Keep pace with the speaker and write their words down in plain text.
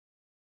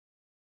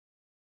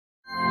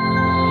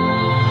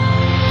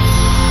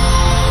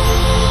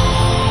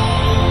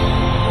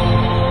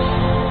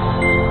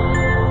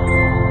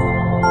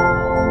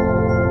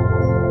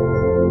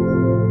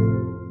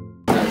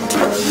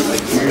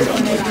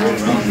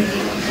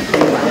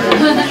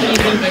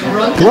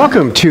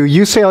Welcome to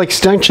USAIL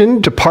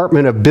Extension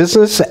Department of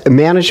Business,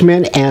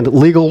 Management, and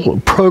Legal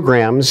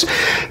Programs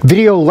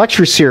video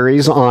lecture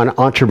series on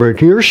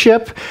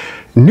entrepreneurship,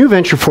 new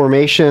venture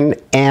formation,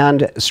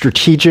 and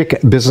strategic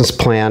business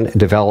plan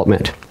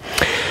development.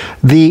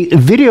 The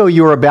video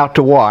you're about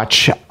to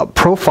watch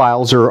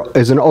profiles or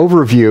is an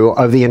overview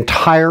of the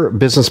entire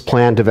business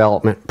plan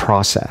development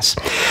process.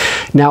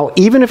 Now,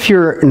 even if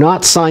you're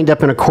not signed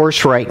up in a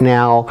course right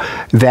now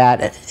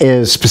that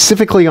is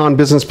specifically on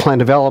business plan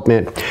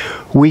development,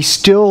 we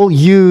still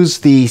use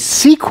the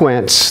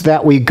sequence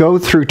that we go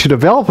through to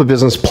develop a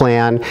business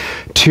plan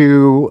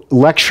to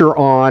lecture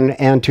on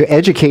and to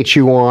educate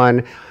you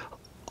on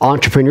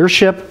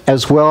entrepreneurship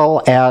as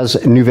well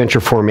as new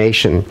venture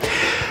formation.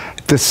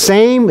 The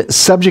same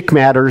subject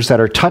matters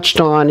that are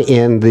touched on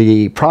in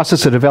the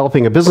process of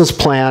developing a business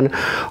plan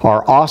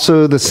are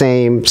also the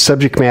same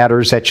subject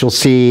matters that you'll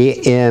see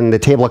in the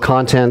table of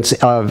contents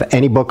of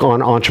any book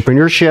on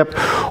entrepreneurship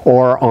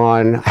or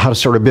on how to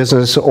start a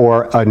business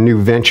or a new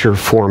venture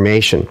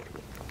formation.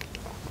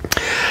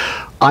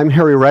 I'm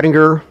Harry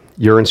Redinger,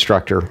 your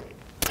instructor.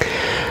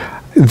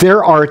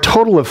 There are a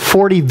total of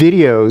 40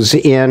 videos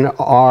in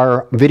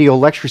our video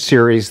lecture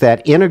series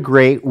that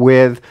integrate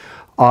with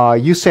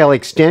USAIL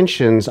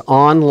Extension's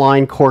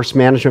online course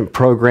management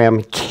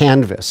program,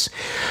 Canvas.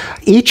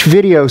 Each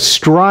video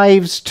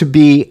strives to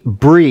be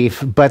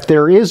brief, but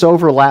there is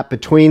overlap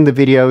between the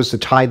videos to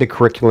tie the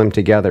curriculum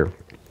together.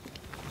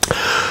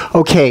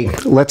 Okay,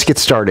 let's get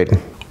started.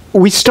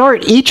 We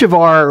start each of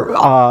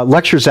our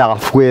lectures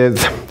off with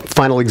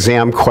final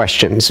exam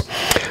questions.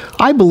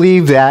 I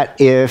believe that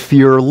if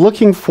you're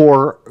looking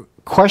for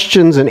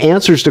questions and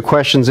answers to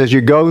questions as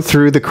you go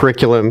through the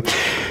curriculum,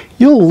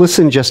 you'll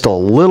listen just a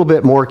little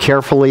bit more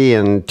carefully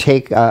and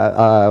take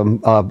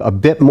a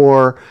bit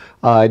more,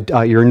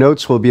 your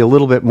notes will be a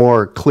little bit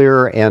more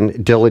clear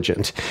and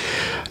diligent.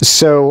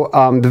 So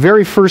the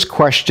very first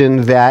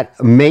question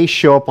that may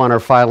show up on our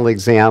final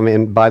exam,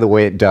 and by the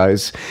way it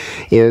does,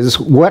 is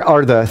what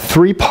are the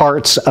three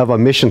parts of a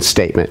mission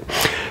statement?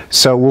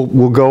 So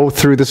we'll go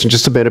through this in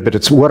just a bit, but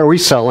it's what are we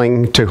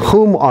selling, to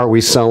whom are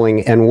we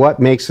selling, and what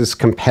makes us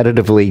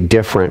competitively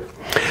different.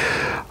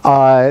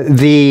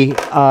 The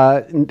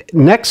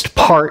next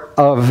part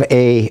of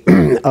the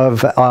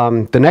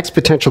next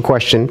potential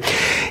question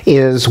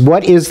is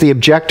what is the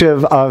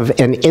objective of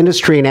an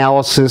industry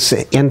analysis,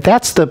 and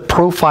that's the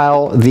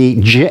profile the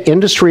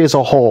industry as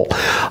a whole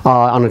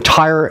on an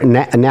entire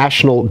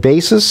national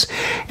basis.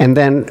 And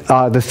then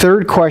the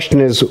third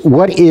question is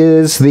what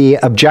is the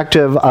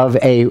objective of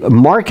a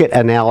market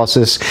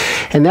analysis,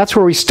 and that's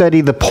where we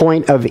study the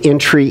point of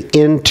entry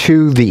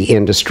into the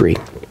industry.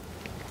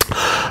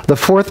 The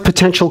fourth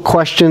potential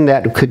question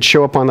that could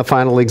show up on the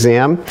final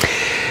exam,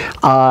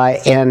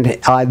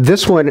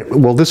 this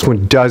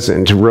one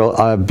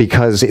doesn't,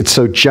 because it's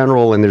so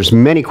general and there's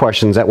many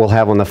questions that we'll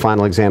have on the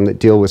final exam that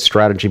deal with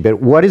strategy,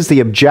 but what is the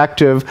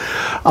objective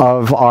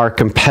of our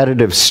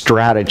competitive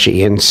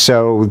strategy? And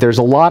so there's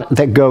a lot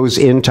that goes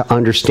into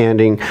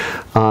understanding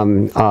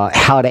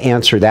how to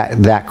answer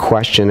that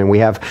question, and we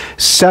have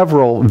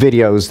several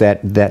videos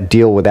that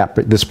deal with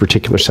this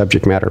particular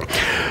subject matter.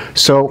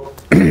 So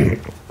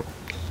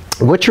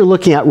what you're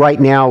looking at right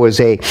now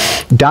is a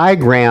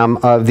diagram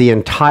of the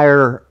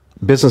entire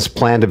business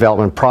plan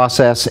development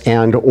process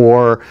and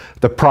or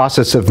the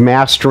process of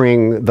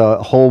mastering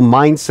the whole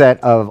mindset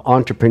of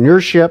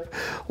entrepreneurship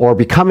or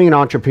becoming an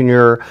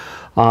entrepreneur,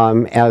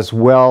 as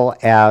well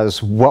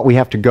as what we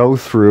have to go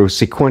through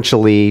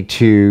sequentially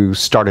to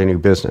start a new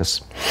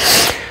business.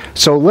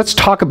 So let's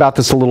talk about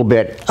this a little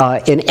bit.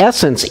 In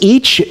essence,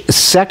 each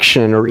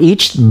section or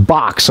each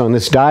box on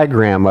this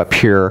diagram up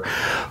here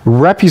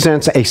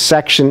represents a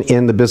section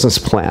in the business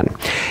plan.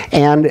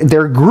 And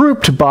they're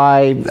grouped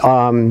by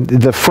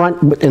the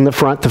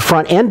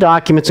front end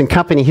documents and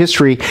company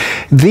history.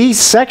 These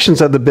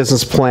sections of the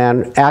business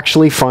plan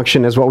actually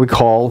function as what we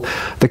call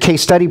the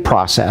case study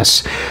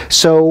process.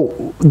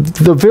 So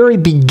the very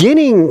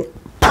beginning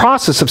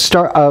process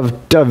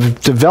of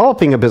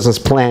developing a business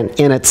plan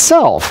in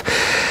itself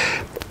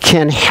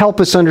can help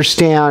us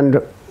understand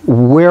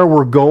where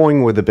we're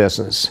going with the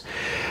business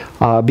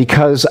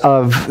because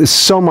of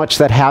so much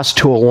that has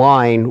to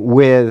align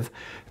with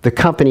the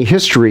company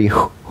history,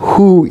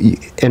 who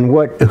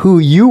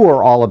you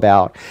are all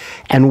about,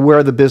 and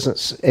where the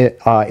business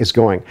is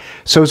going.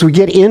 So as we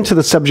get into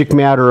the subject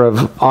matter of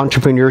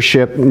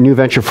entrepreneurship, new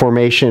venture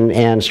formation,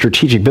 and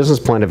strategic business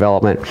plan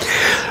development,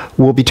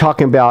 we'll be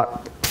talking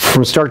about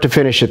from start to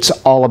finish, it's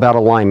all about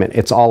alignment.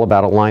 It's all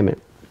about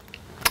alignment.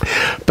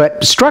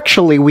 But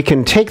structurally, we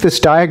can take this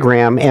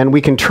diagram and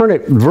we can turn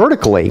it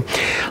vertically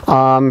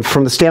from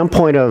the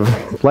standpoint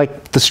of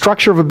like the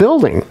structure of a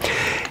building.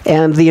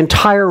 And the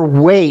entire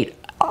weight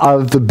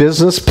of the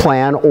business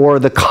plan or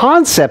the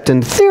concept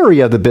and theory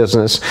of the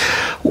business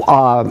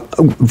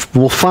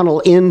will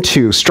funnel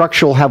into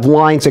structural, have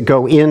lines that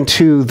go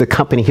into the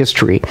company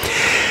history.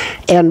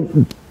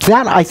 And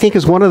that, I think,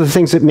 is one of the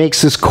things that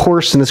makes this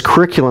course and this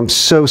curriculum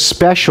so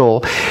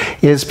special,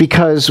 is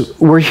because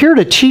we're here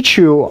to teach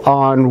you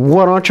on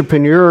what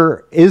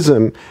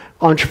entrepreneurism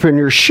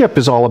entrepreneurship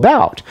is all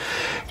about,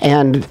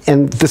 and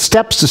the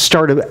steps to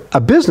start a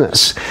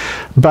business.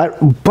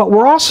 But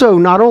we're also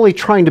not only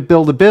trying to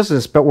build a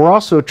business, but we're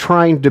also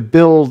trying to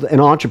build an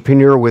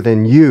entrepreneur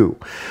within you.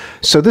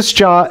 So this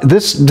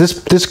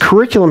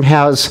curriculum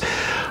has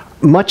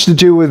much to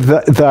do with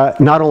the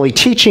not only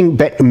teaching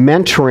but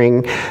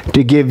mentoring,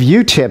 to give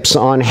you tips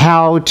on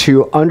how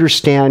to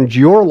understand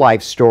your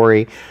life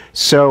story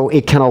so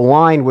it can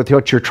align with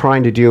what you're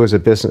trying to do as a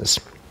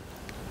business.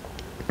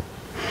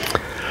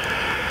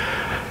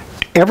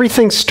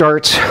 Everything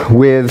starts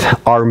with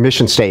our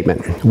mission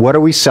statement. What are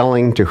we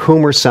selling, to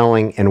whom we're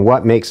selling, and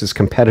what makes us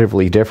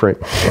competitively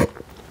different?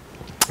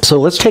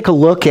 So let's take a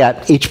look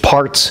at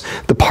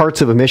the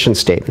parts of a mission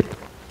statement.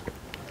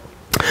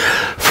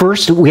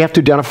 First, we have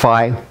to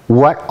identify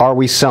what are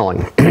we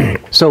selling.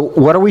 So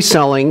what are we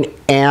selling?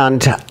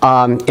 And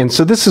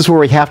so this is where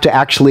we have to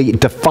actually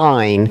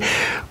define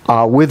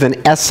with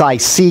an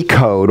SIC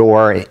code,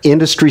 or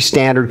industry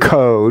standard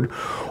code,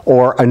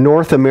 or a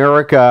North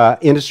America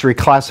industry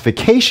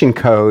classification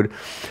code,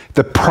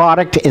 the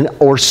product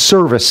or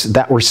service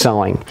that we're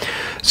selling.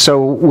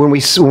 So when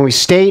we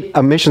state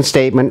a mission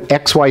statement,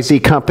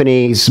 XYZ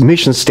company's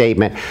mission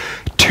statement,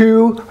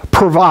 to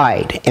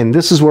provide, and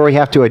this is where we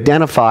have to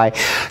identify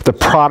the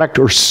product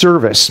or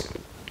service.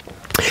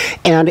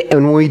 And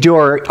when we do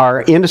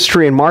our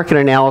industry and market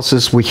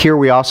analysis,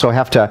 we also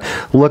have to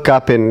look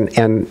up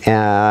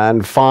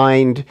and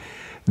find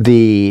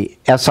the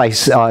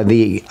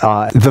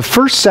the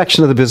first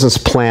section of the business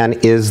plan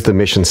is the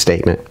mission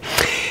statement.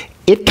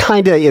 It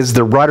kind of is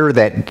the rudder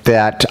that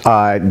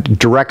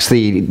directs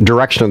the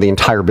direction of the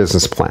entire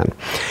business plan.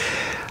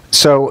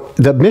 So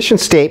the mission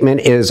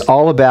statement is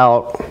all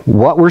about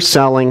what we're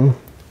selling,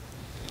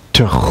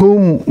 to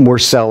whom we're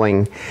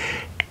selling,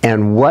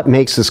 and what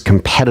makes us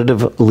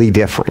competitively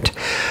different.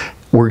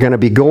 We're going to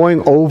be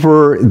going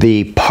over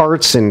the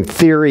parts and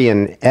theory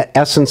and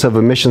essence of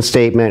a mission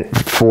statement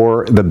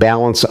for the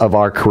balance of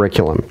our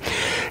curriculum.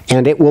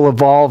 And it will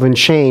evolve and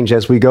change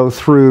as we go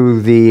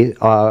through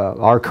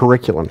our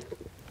curriculum.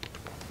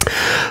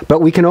 But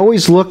we can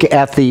always look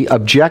at the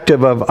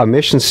objective of a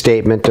mission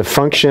statement to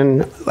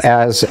function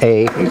as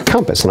a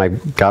compass. And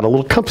I've got a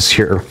little compass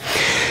here.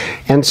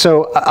 And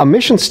so a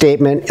mission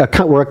statement,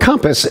 where a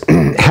compass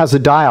has a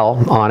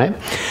dial on it,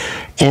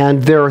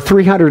 and there are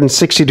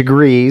 360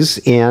 degrees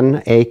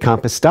in a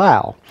compass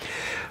dial.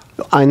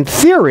 In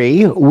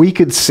theory, we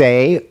could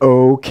say,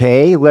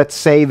 okay, let's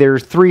say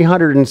there's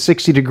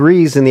 360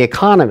 degrees in the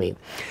economy,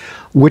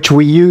 which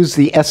we use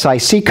the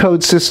SIC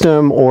code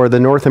system or the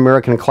North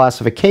American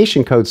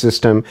classification code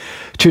system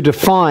to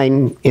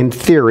define, in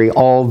theory,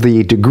 all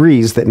the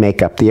degrees that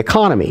make up the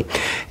economy.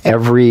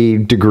 Every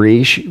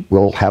degree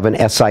will have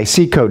an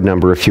SIC code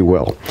number, if you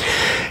will.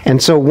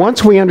 And so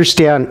once we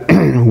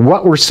understand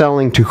what we're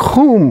selling, to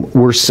whom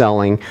we're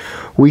selling,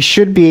 we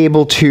should be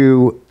able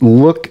to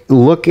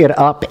look it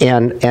up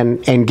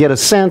and get a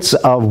sense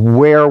of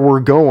where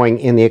we're going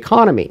in the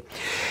economy.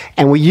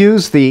 And we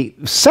use the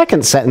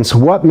second sentence,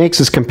 what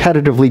makes us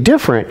competitively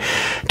different,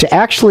 to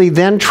actually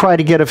then try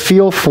to get a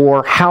feel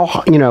for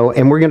how,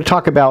 and we're going to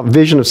talk about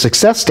vision of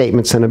success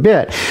statements in a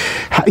bit,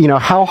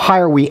 how high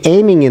are we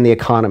aiming in the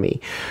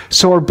economy.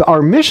 So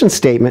our mission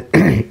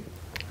statement,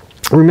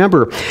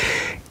 remember,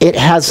 it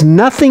has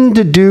nothing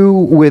to do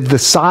with the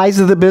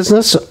size of the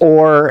business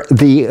or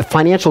the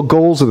financial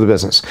goals of the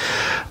business.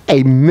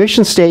 A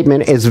mission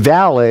statement is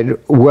valid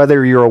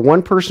whether you're a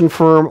one-person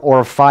firm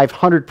or a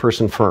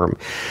 500-person firm.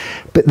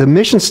 But the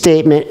mission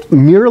statement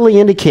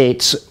merely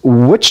indicates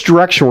which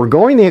direction we're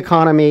going in the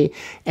economy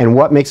and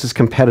what makes us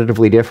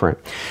competitively different.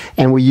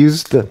 And we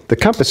use the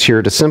compass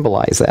here to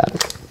symbolize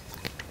that.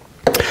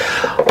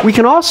 We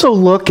can also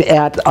look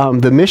at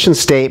the mission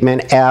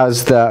statement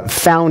as the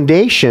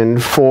foundation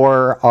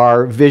for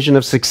our vision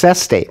of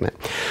success statement.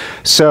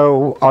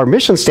 So our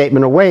mission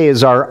statement, in a way,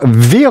 is our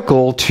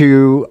vehicle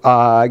to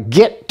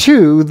get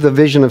to the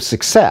vision of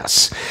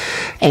success.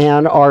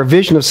 And our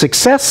vision of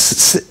success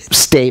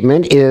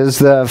statement is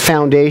the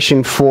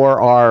foundation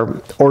for our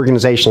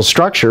organizational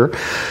structure.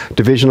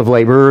 Division of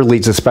labor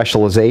leads to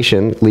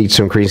specialization, leads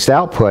to increased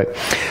output,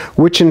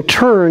 which in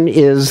turn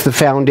is the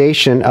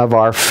foundation of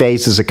our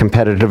phases of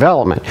competitive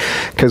development,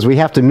 because we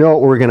have to know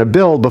what we're going to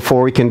build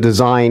before we can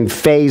design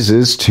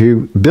phases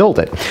to build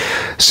it.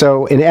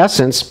 So in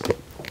essence,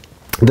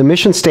 the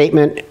mission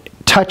statement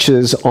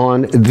touches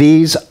on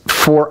these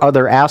four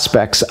other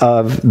aspects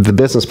of the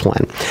business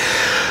plan.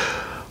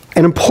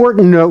 An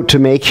important note to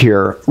make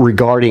here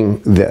regarding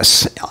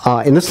this,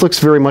 and this looks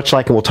very much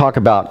like, and we'll talk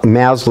about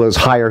Maslow's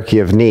hierarchy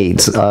of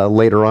needs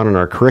later on in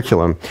our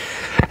curriculum,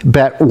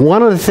 but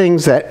one of the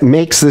things that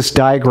makes this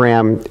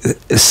diagram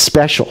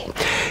special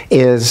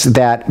is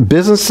that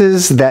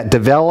businesses that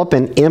develop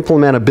and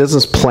implement a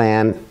business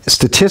plan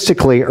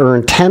statistically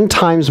earn 10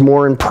 times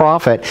more in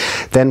profit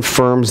than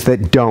firms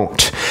that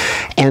don't.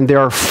 And there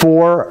are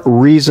 4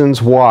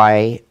 reasons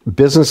why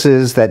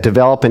businesses that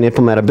develop and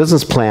implement a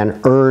business plan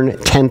earn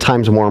 10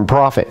 times more in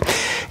profit.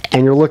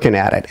 And you're looking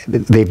at it.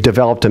 They've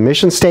developed a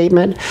mission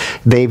statement.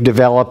 They've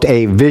developed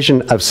a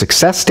vision of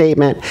success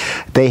statement.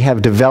 They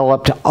have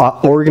developed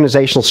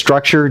organizational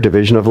structure,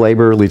 division of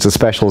labor leads to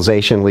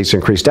specialization, leads to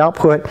increased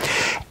output.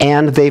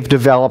 And they've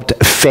developed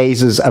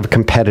phases of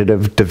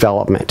competitive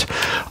development.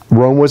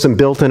 Rome wasn't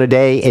built in a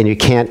day, and you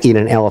can't eat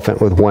an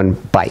elephant with one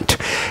bite.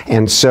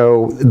 And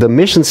so the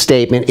mission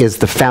statement is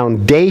the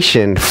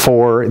foundation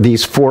for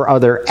these 4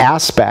 other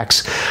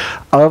aspects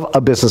of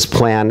a business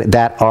plan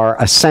that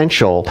are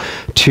essential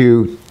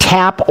to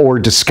tap or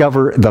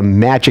discover the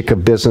magic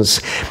of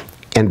business,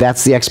 and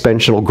that's the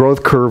exponential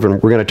growth curve,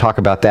 and we're going to talk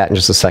about that in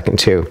just a second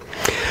too.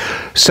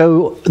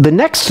 So the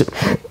next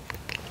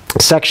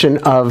section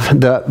of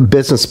the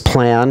business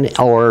plan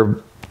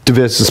or the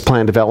business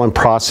plan development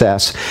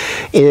process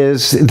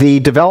is the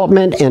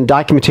development and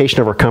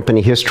documentation of our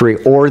company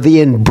history, or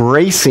the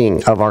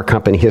embracing of our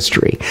company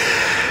history.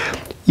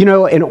 You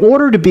know, in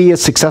order to be a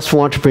successful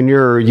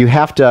entrepreneur, you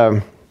have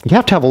to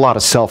have a lot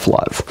of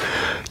self-love.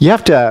 You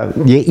have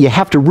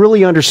to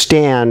really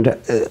understand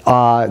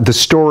the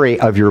story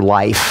of your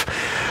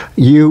life.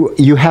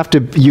 You have to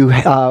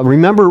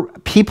remember,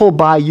 people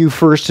buy you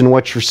first and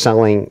what you're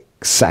selling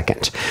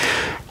second.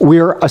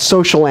 We're a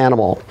social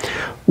animal.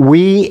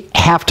 We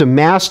have to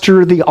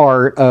master the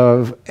art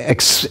of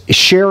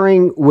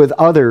sharing with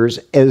others,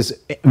 as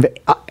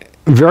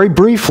very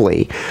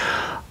briefly,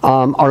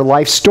 our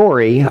life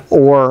story,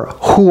 or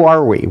who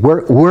are we?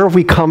 Where have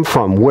we come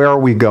from? Where are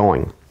we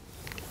going?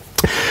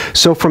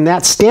 So from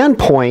that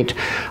standpoint,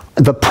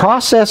 the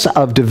process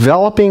of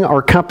developing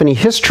our company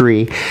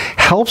history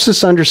helps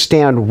us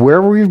understand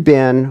where we've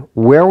been,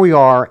 where we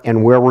are,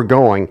 and where we're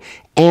going,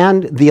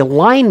 and the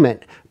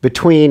alignment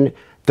between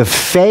the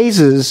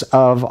phases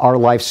of our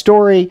life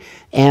story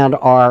and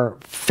our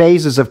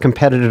phases of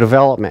competitive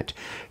development.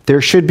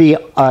 There should be,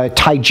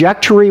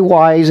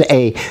 trajectory-wise,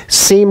 a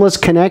seamless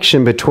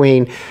connection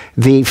between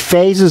the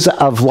phases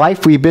of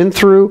life we've been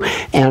through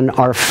and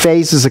our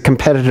phases of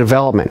competitive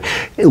development.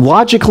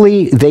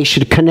 Logically, they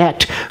should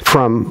connect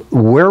from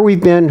where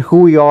we've been,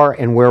 who we are,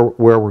 and where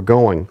we're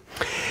going.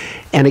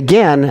 And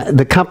again,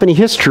 the company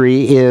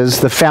history is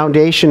the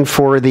foundation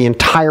for the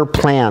entire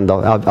plan,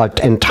 the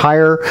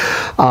entire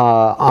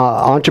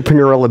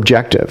entrepreneurial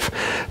objective.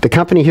 The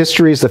company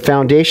history is the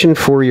foundation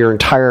for your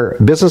entire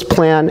business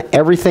plan.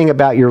 Everything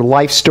about your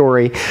life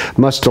story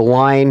must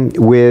align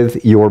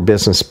with your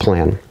business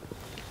plan.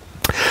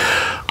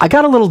 I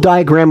got a little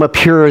diagram up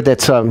here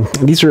that's,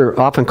 these are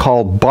often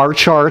called bar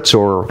charts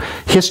or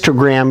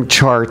histogram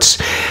charts.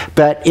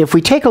 But if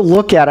we take a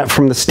look at it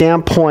from the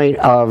standpoint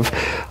of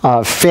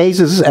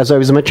phases, as I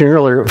was mentioning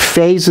earlier,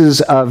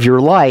 phases of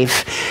your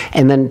life,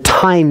 and then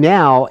time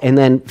now, and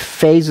then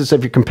phases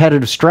of your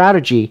competitive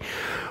strategy,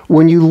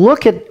 when you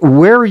look at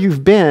where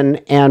you've been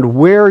and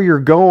where you're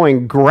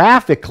going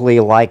graphically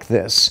like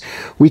this,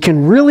 we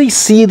can really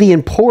see the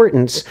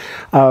importance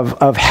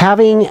of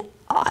having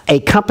a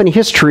company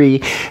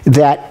history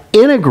that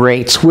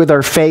integrates with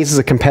our phases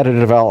of competitive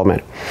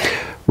development.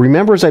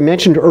 Remember, as I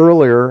mentioned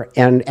earlier,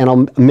 and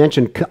I'll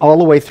mention all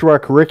the way through our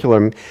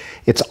curriculum,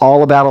 it's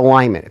all about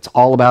alignment. It's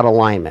all about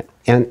alignment.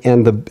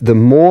 And the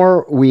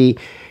more we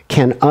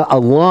can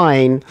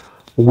align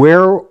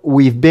where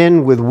we've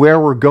been with where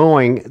we're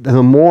going,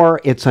 the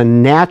more it's a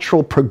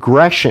natural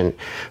projection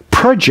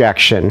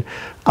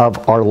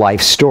of our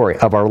life story,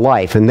 of our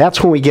life. And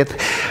that's when we get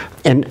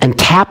and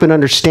tap and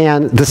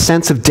understand the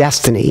sense of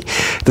destiny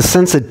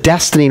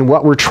and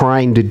what we're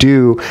trying to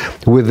do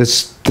with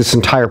this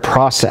entire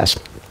process.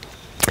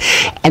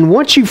 And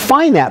once you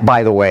find that,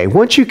 by the way,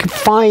 once you can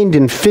find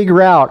and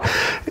figure out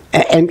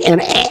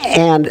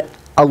and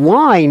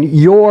align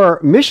your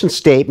mission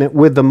statement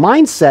with the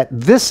mindset,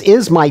 this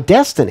is my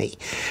destiny,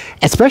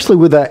 especially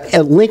with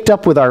linked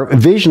up with our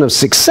vision of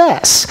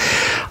success.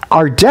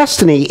 Our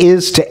destiny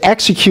is to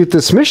execute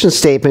this mission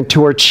statement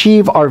to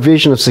achieve our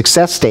vision of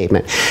success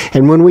statement.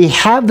 And when we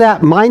have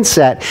that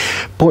mindset,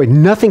 boy,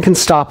 nothing can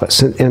stop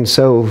us. And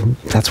so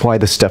that's why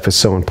this stuff is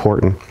so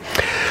important.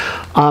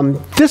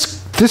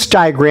 This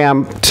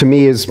diagram, to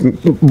me, is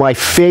my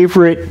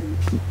favorite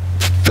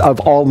of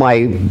all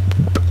my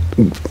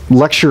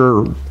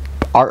lecture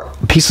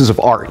pieces of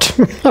art.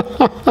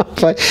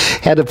 I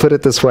had to put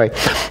it this way.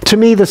 To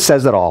me, this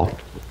says it all.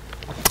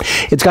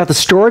 It's got the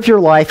story of your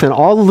life and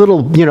all the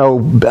little,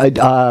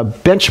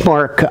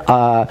 benchmark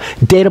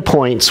data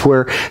points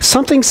where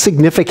something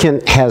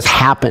significant has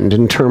happened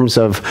in terms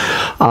of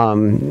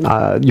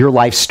your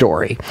life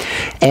story.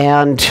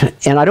 And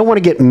I don't want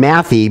to get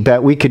mathy,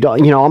 but we could,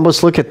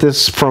 almost look at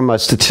this from a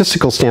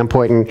statistical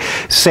standpoint and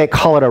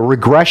call it a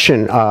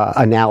regression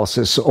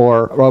analysis,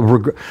 or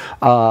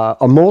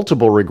a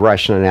multiple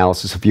regression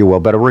analysis, if you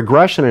will, but a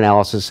regression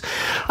analysis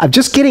of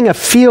just getting a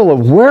feel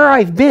of where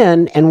I've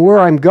been and where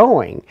I'm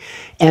going.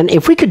 And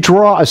if we could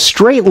draw a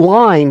straight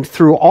line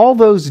through all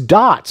those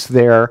dots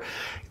there,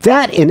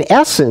 that in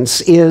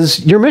essence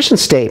is your mission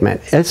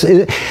statement.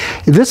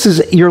 This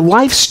is your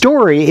life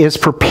story is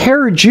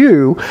prepared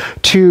you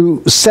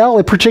to sell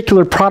a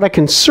particular product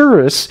and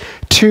service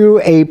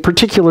to a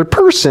particular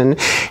person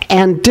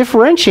and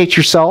differentiate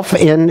yourself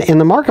in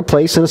the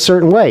marketplace in a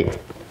certain way.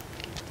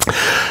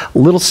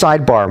 Little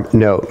sidebar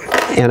note,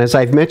 and as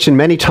I've mentioned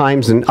many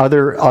times in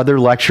other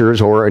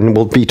lectures, and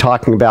we'll be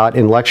talking about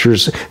in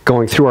lectures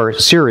going through our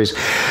series,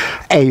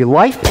 a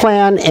life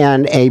plan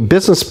and a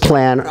business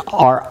plan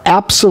are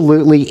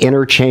absolutely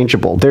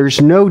interchangeable.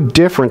 There's no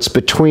difference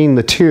between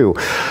the two.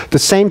 The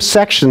same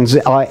sections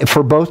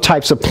for both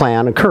types of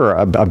plan occur: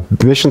 a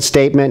mission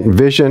statement,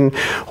 vision,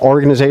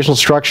 organizational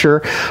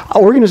structure.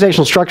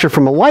 Organizational structure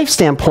from a life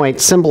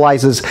standpoint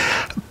symbolizes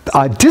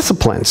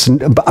disciplines,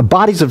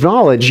 bodies of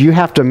knowledge you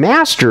have to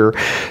master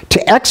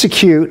to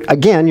execute,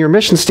 again, your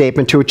mission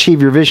statement to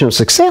achieve your vision of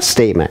success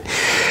statement.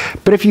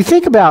 But if you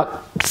think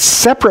about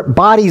separate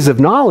bodies of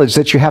knowledge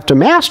that you have to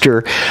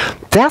master,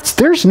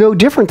 there's no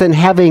different than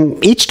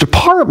having each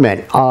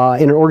department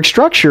in an org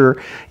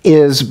structure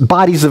is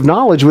bodies of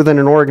knowledge within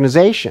an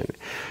organization.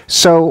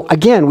 So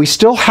again, we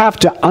still have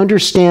to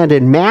understand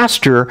and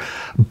master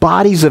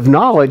bodies of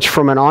knowledge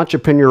from an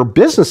entrepreneur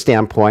business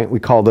standpoint. We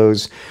call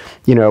those,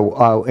 and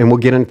we'll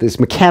get into these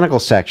mechanical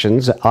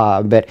sections,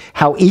 but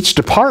how each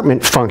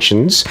department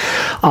functions,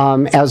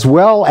 as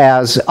well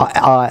as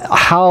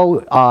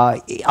how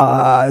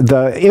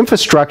the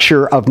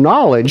infrastructure of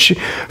knowledge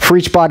for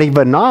each body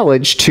of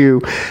knowledge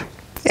to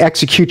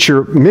execute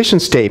your mission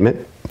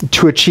statement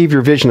to achieve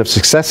your vision of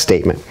success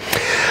statement.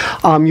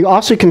 You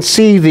also can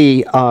see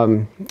the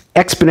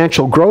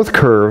exponential growth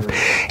curve,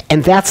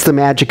 and that's the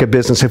magic of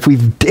business. If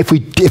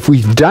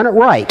we've done it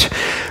right.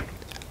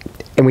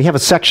 And we have a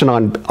section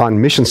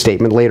on mission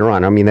statement later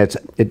on. I mean,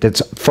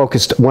 that's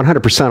focused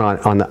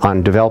 100%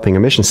 on developing a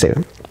mission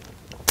statement.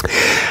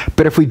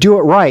 But if we do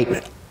it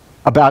right,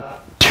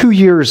 about 2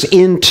 years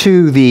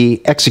into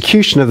the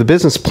execution of the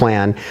business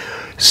plan,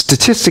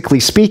 statistically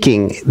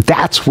speaking,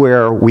 that's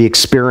where we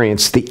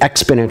experience the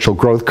exponential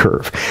growth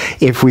curve.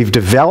 If we've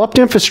developed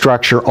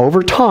infrastructure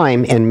over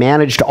time and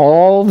managed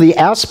all the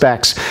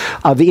aspects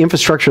of the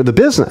infrastructure of the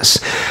business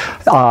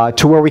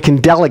to where we can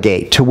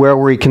delegate, to where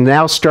we can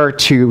now start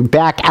to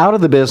back out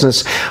of the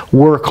business,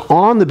 work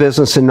on the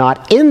business and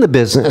not in the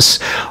business,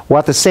 while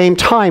at the same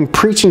time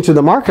preaching to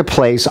the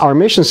marketplace our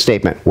mission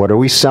statement. What are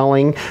we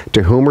selling,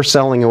 to whom we're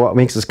selling, and what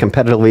makes us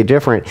competitively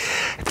different?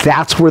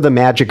 That's where the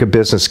magic of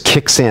business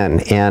kicks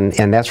in.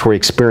 And that's where we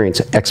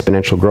experience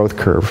exponential growth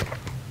curve.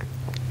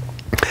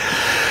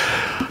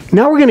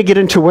 Now we're going to get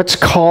into what's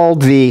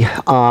called the,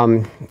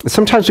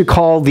 sometimes we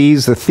call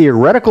these the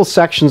theoretical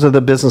sections of the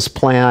business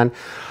plan.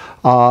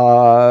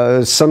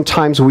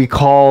 Sometimes we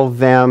call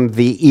them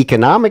the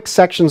economic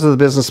sections of the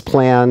business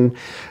plan.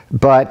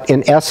 But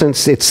in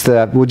essence,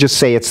 we'll just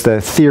say it's the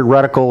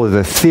theoretical or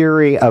the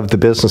theory of the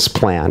business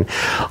plan,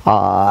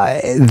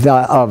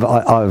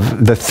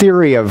 the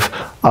theory of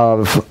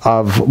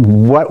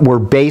what we're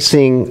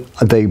basing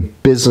the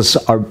business,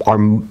 our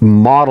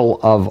model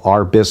of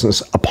our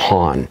business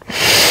upon.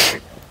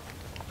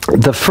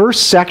 The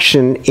first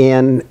section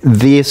in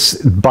this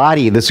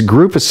body, this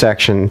group of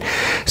sections,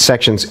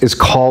 is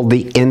called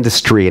the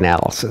industry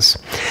analysis.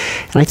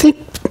 And I think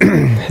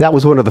that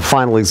was one of the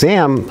final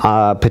exam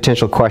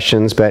potential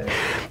questions, but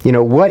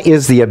what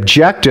is the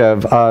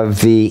objective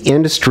of the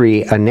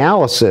industry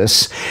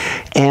analysis?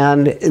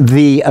 And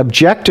the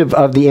objective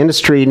of the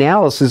industry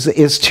analysis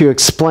is to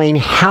explain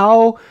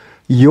how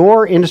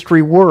your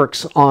industry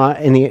works of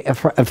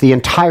the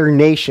entire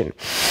nation.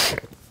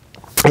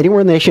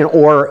 Anywhere in the nation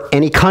or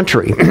any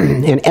country.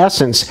 In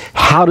essence,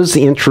 how does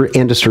the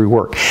industry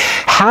work?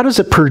 How does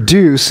it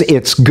produce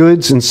its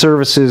goods and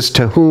services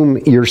to whom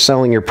you're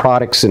selling your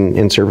products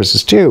and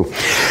services to?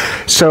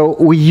 So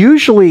we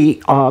usually,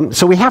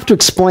 so we have to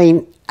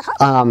explain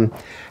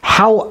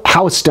how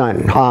it's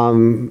done,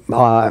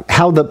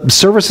 how the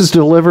service is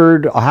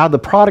delivered, how the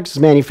product is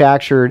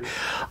manufactured,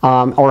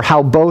 or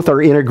how both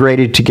are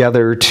integrated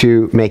together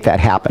to make that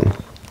happen.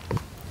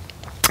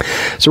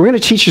 So we're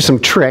going to teach you some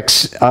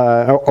tricks,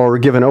 or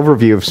give an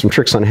overview of some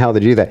tricks on how to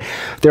do that.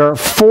 There are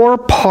 4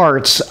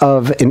 parts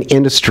of an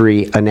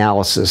industry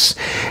analysis.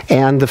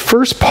 And the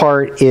first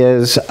part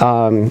is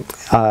an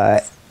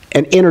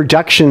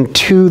introduction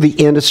to the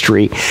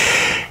industry.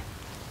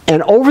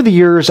 And over the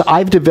years,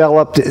 I've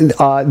developed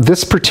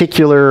this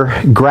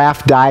particular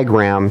graph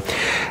diagram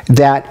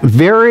that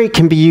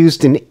can be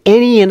used in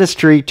any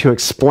industry to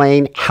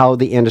explain how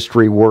the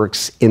industry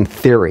works in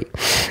theory.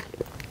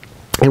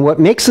 And what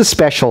makes this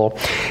special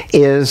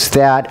is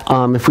that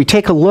if we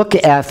take a look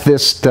at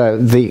this,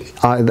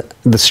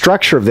 the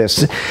structure of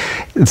this,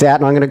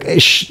 that I'm going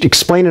to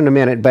explain in a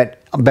minute, but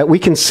we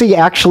can see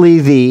actually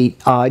the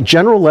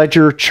general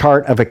ledger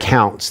chart of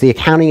accounts, the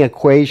accounting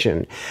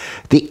equation.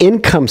 The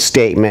income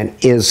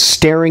statement is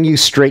staring you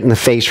straight in the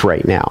face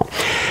right now.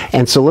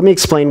 And so let me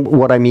explain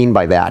what I mean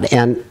by that.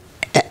 And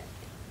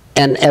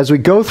as we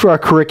go through our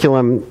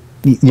curriculum,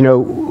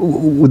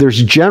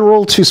 there's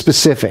general to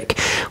specific.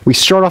 We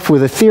start off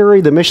with a theory,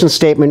 the mission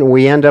statement, and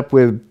we end up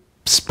with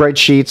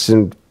spreadsheets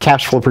and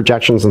cash flow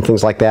projections and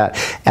things like that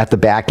at the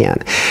back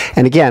end.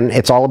 And again,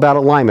 it's all about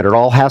alignment. It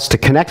all has to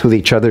connect with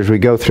each other as we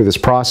go through this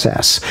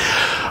process.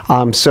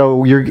 So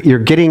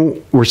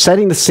we're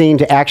setting the scene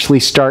to actually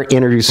start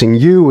introducing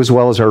you as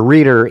well as our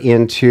reader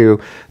into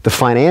the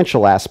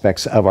financial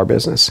aspects of our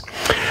business.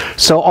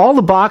 So all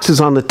the boxes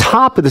on the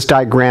top of this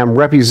diagram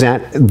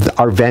represent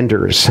our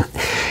vendors.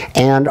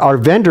 And our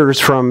vendors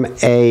from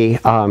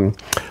an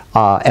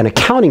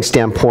accounting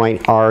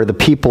standpoint are the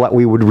people that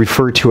we would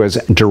refer to as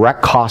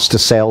direct cost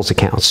of sales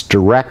accounts,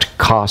 direct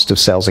cost of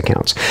sales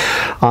accounts.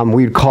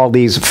 We'd call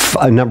these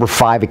number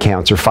 5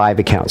 accounts or 5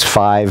 accounts,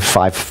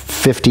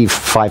 550,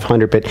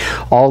 500, but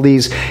all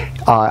these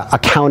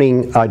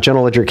accounting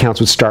general ledger accounts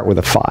would start with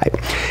a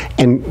 5.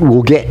 And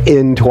we'll get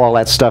into all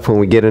that stuff when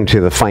we get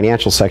into the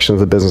financial section of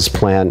the business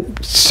plan,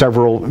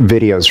 several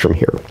videos from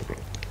here.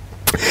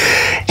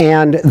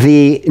 And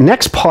the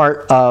next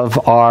part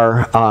of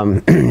our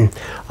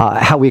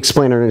how we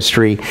explain our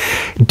industry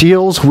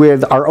deals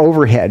with our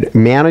overhead,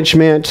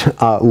 management,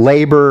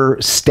 labor,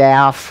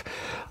 staff,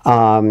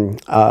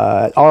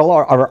 all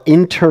our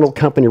internal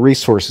company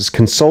resources,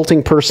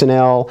 consulting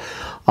personnel,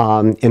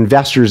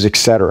 investors,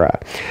 etc.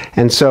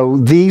 And so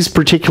these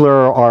particular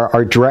are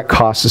our direct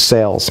costs of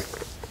sales.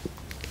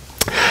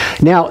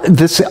 Now,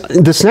 this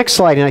next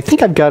slide, and I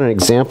think I've got an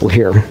example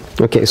here.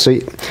 Okay, so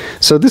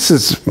this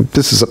is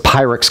a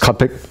Pyrex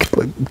cup.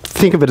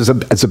 Think of it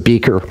as a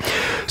beaker.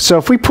 So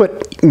if we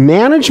put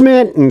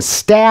management and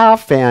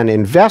staff and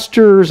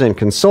investors and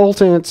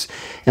consultants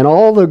and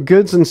all the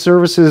goods and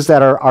services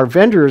that our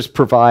vendors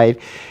provide,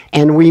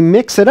 and we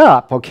mix it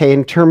up, okay,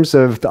 in terms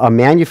of a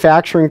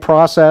manufacturing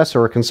process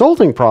or a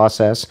consulting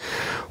process,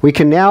 we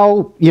can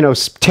now,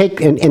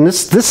 take, and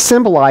this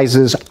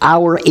symbolizes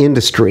our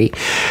industry,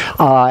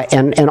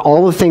 and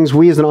all the things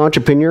we as an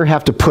entrepreneur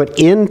have to put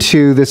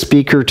into this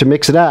beaker to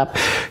mix it up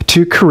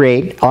to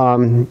create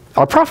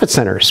our profit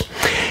centers.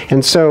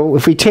 And so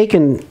if we take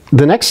in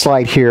the next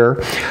slide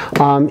here,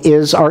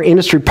 is our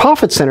industry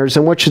profit centers,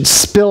 and what should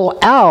spill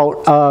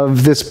out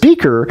of this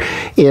beaker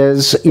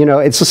is,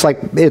 it's just like,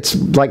 it's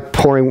like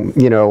pouring,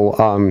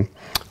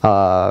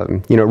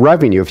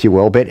 revenue, if you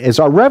will, but is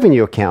our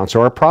revenue accounts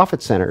or our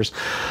profit centers.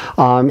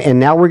 And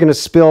now we're going to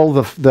spill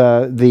the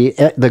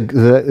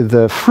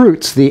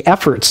fruits, the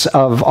efforts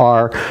of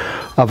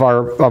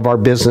our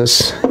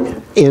business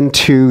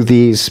into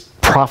these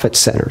profit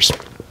centers.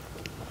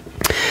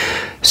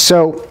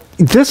 So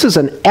this is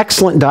an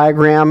excellent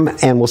diagram,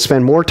 and we'll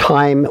spend more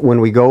time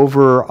when we go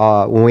over,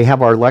 when we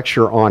have our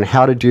lecture on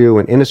how to do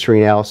an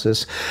industry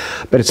analysis,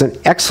 but it's an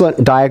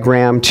excellent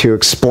diagram to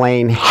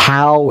explain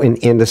how an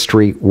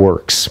industry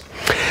works.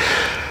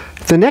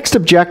 The next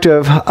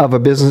objective of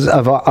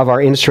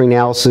our industry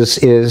analysis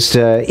is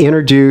to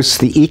introduce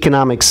the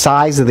economic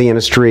size of the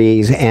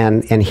industries,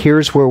 and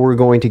here's where we're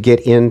going to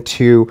get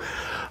into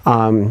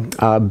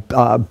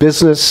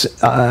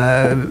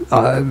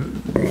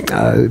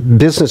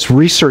business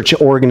research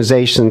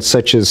organizations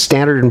such as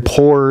Standard &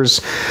 Poor's,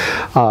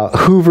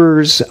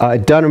 Hoover's,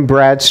 Dun &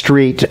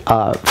 Bradstreet,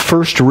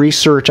 First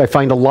Research. I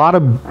find a lot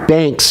of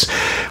banks,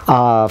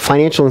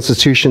 financial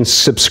institutions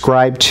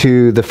subscribe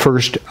to the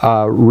First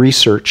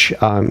Research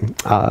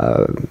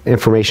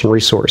information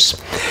resource.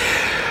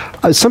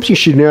 Something you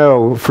should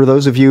know, for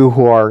those of you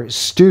who are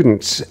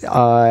students,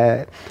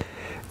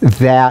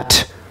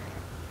 that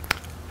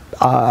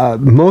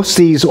most of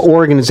these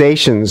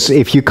organizations,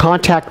 if you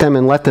contact them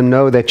and let them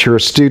know that you're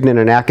a student in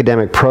an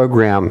academic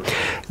program,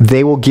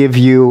 they will give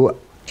you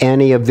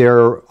any of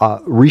their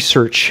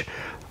research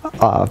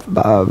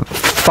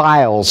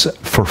files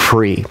for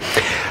free.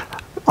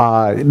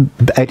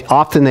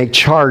 Often they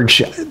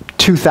charge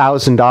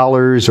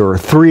 $2,000 or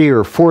 $3,000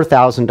 or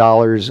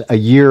 $4,000 a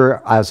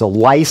year as a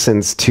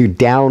license to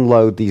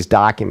download these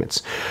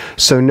documents.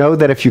 So know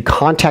that if you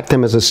contact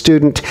them as a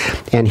student,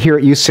 and here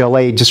at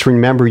UCLA, just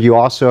remember you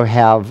also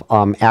have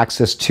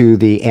access to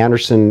the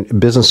Anderson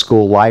Business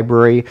School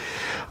library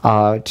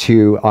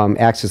to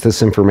access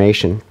this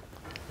information.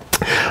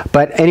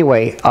 But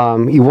anyway,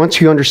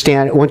 once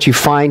you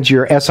find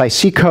your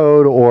SIC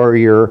code or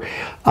your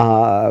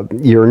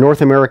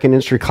North American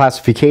Industry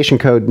Classification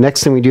Code,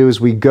 next thing we do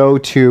is we go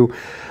to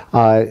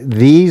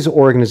these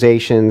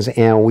organizations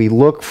and we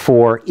look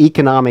for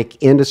economic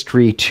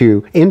industry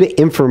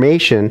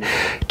information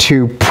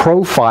to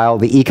profile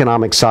the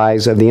economic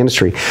size of the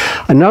industry.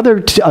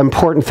 Another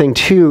important thing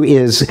too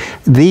is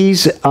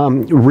these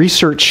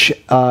research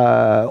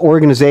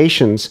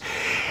organizations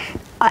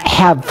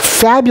have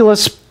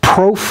fabulous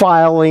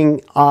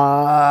profiling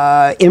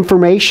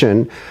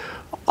information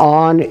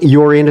on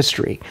your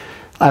industry,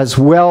 as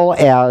well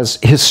as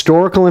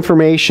historical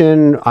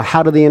information,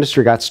 how the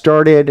industry got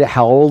started,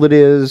 how old it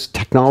is,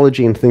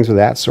 technology, and things of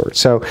that sort.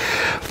 So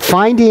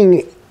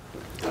finding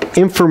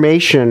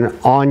information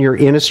on your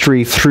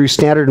industry through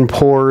Standard &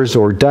 Poor's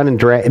or Dun &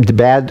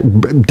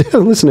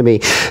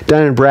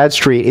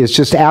 Bradstreet is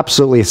just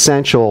absolutely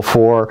essential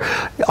for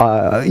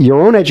your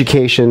own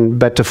education,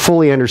 but to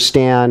fully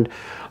understand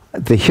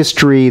the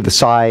history, the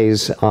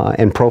size,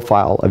 and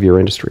profile of your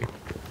industry.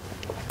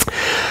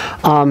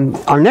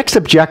 Our next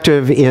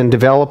objective in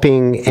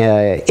developing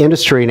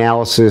industry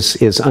analysis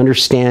is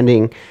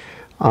understanding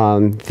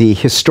the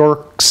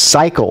historic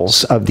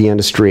cycles of the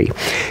industry.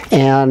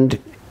 And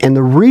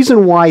the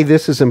reason why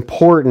this is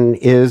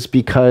important is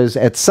because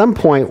at some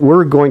point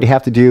we're going to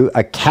have to do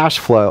a cash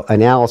flow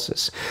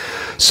analysis.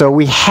 So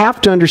we have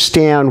to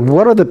understand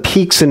what are the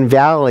peaks and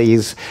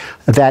valleys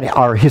that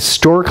are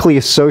historically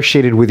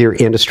associated with your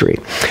industry.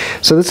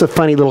 So this is a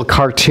funny little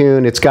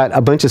cartoon. It's got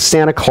a bunch of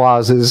Santa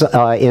Clauses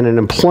in an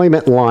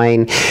employment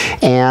line,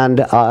 and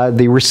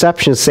the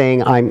receptionist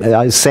saying,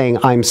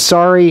 I'm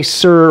sorry,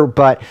 sir,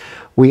 but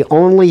we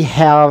only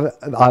have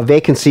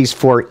vacancies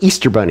for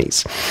Easter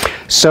bunnies.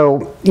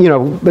 So, you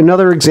know,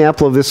 another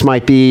example of this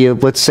might be,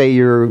 let's say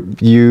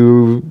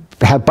you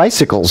have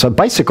bicycles, a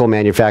bicycle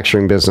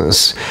manufacturing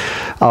business,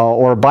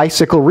 or a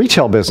bicycle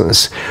retail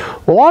business.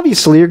 Well,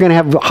 obviously, you're going to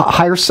have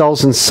higher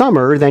sales in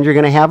summer than you're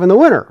going to have in the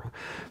winter.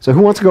 So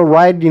who wants to go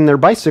riding their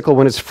bicycle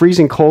when it's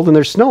freezing cold and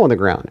there's snow on the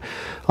ground?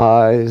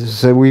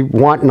 So we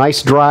want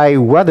nice, dry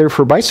weather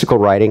for bicycle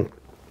riding.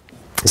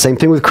 Same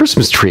thing with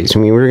Christmas trees. I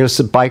mean, we're going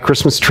to buy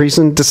Christmas trees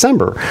in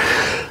December.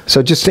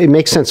 So just, it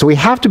makes sense. So we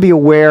have to be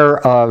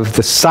aware of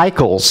the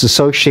cycles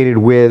associated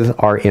with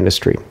our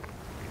industry.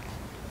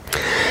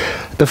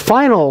 The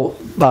final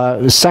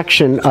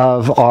section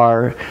of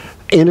our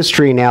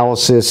industry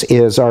analysis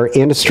is our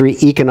industry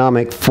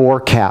economic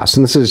forecast.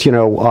 And this is, you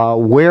know,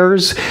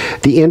 where's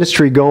the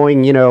industry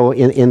going, you know,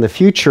 in the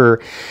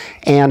future.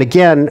 And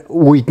again,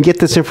 we can get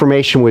this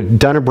information with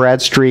Dun &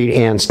 Bradstreet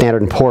and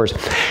Standard & Poor's.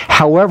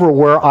 However,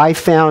 where I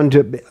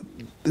found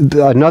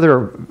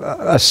another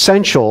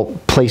essential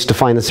place to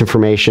find this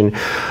information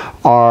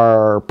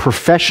are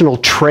professional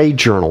trade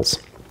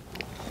journals.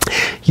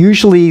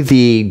 Usually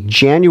the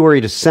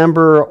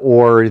January-December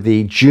or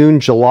the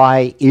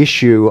June-July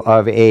issue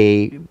of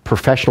a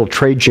professional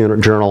trade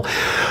journal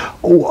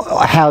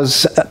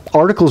has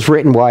articles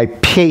written by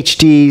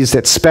PhDs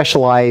that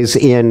specialize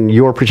in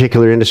your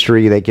particular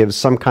industry that gives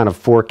some kind of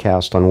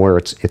forecast on where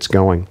it's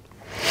going.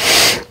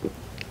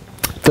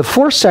 The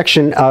fourth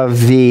section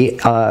of the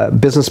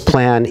business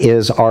plan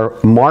is our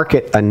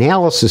market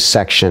analysis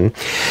section.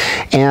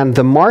 And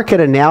the market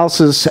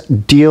analysis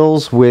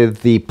deals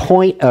with the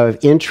point of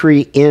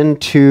entry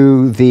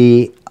into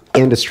the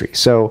industry.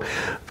 So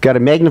we've got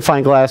a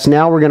magnifying glass.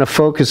 Now we're going to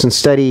focus and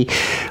study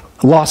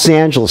Los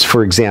Angeles,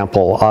 for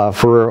example,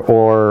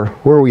 or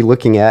where are we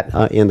looking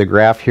at in the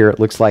graph here? It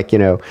looks like, you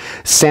know,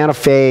 Santa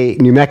Fe,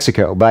 New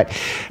Mexico. But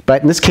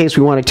in this case,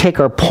 we want to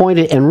take our point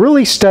and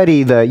really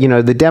study the, you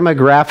know, the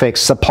demographics,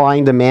 supply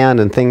and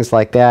demand, and things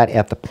like that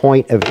at the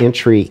point of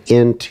entry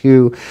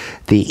into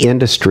the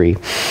industry.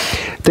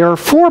 There are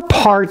four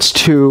parts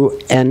to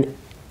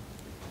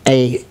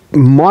a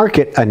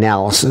market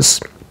analysis.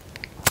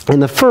 And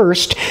the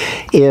first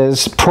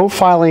is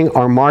profiling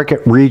our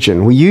market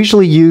region. We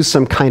usually use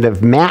some kind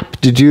of map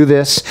to do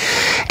this,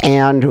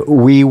 and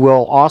we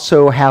will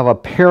also have a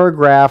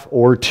paragraph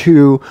or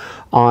two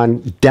on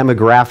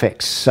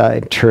demographics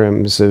in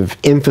terms of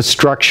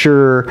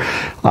infrastructure,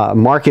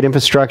 market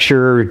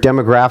infrastructure,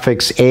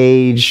 demographics,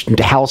 age,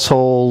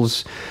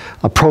 households,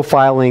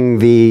 profiling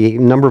the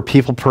number of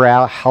people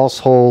per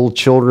household,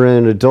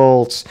 children,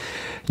 adults,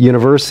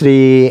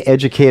 university,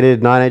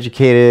 educated,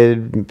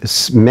 non-educated,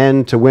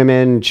 men to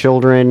women,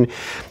 children.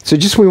 So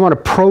just we want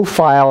to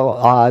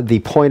profile the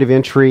point of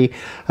entry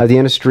of the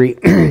industry.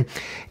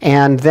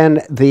 And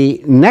then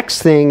the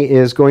next thing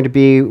is going to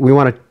be, we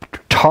want to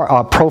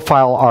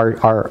profile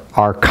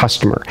our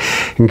customer.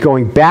 And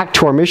going back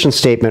to our mission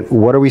statement,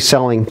 what are we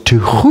selling, to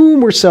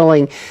whom we're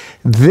selling?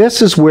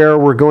 This is where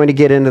we're going to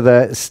get into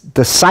the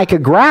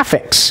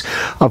psychographics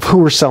of who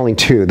we're selling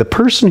to, the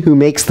person who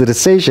makes the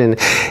decision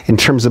in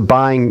terms of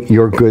buying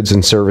your goods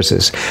and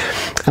services.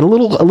 And a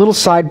little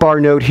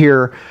sidebar note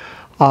here,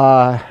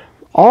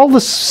 all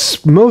the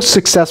most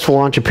successful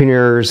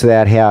entrepreneurs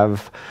that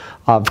have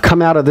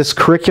come out of this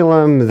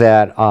curriculum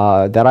that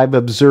I've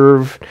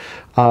observed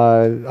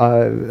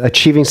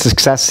achieving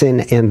success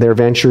in their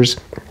ventures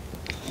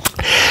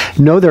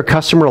know their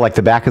customer like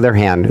the back of their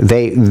hand.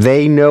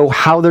 They know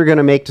how they're going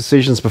to make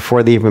decisions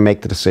before they even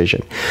make the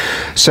decision.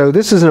 So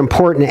this is an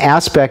important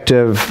aspect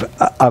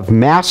of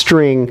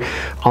mastering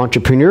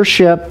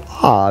entrepreneurship,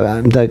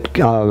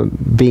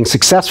 being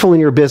successful in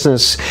your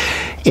business,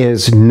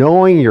 is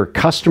knowing your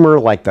customer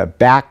like the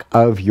back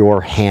of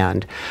your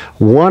hand.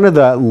 One of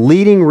the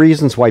leading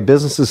reasons why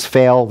businesses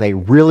fail, they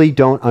really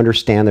don't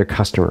understand their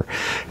customer.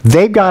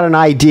 They've got an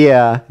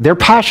idea, they're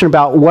passionate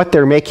about what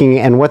they're making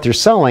and what they're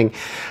selling,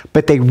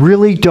 but they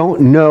really don't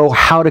know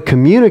how to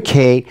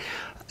communicate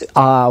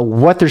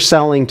what they're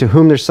selling, to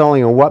whom they're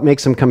selling, and what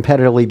makes them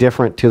competitively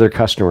different to their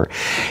customer.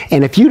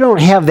 And if you don't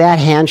have that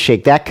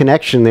handshake, that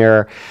connection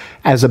there,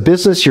 as a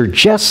business, you're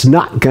just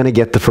not going to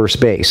get the first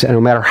base. And no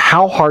matter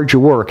how hard you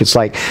work, it's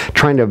like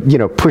trying to, you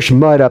know, push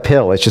mud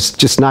uphill. It's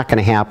just not going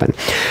to happen.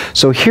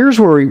 So here's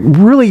where we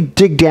really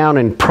dig down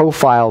and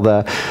profile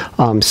the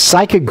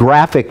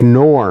psychographic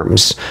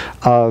norms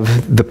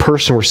of the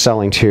person we're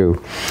selling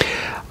to.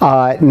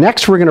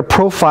 Next, we're going to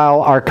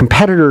profile our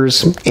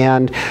competitors,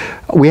 and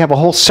we have a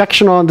whole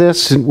section on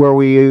this where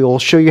we will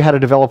show you how to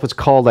develop what's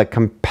called a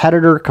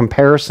competitor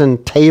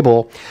comparison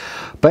table.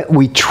 But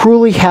we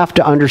truly have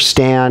to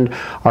understand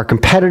our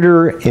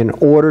competitor in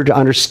order to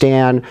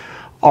understand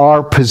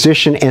our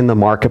position in the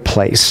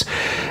marketplace,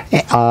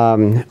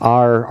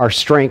 our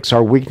strengths,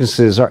 our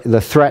weaknesses, the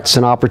threats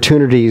and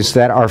opportunities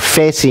that are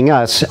facing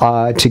us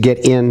to get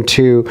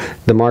into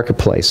the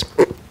marketplace.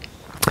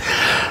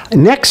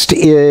 Next,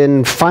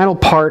 in final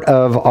part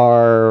of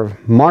our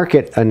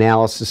market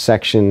analysis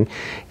section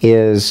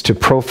is to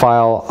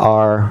profile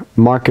our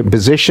market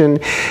position.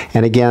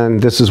 And again,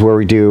 this is where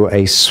we do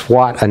a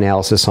SWOT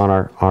analysis on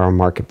our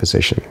market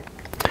position.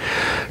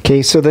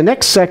 Okay, so the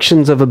next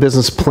sections of a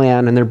business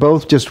plan, and they're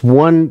both just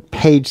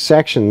one-page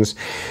sections,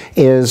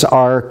 is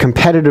our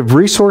competitive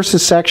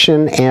resources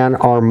section and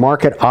our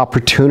market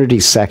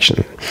opportunities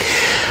section.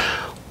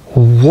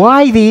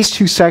 Why these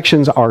two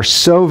sections are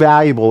so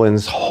valuable in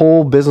this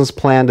whole business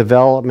plan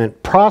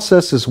development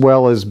process, as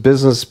well as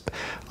business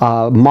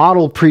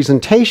model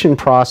presentation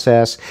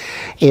process,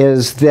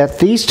 is that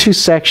these two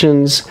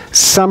sections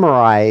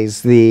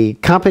summarize the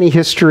company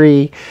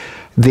history,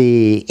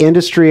 the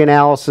industry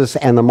analysis,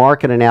 and the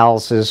market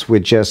analysis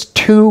with just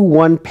two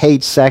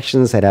one-page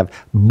sections that have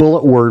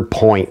bullet word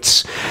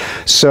points.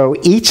 So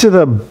each of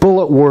the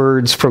bullet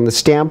words from the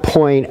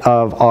standpoint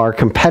of our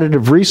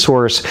competitive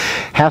resource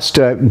has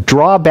to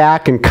draw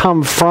back and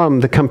come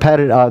from the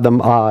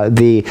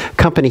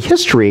company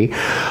history,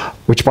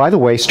 which, by the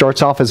way,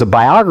 starts off as a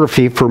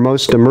biography for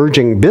most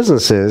emerging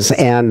businesses,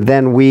 and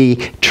then we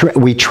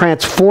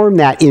transform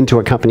that into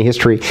a company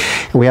history.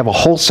 And we have a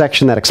whole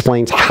section that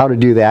explains how to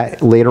do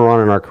that later on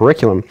in our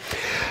curriculum.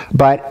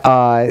 But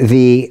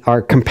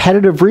our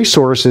competitive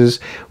resources,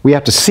 we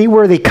have to see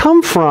where they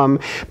come from,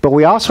 but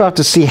we also have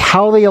to see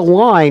how they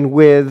align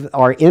with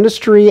our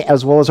industry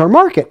as well as our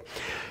market.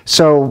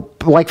 So,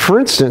 like for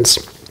instance,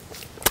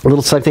 a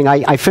little something,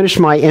 I finished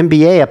my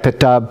MBA up at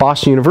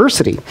Boston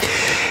University,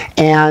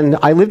 and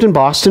I lived in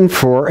Boston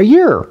for a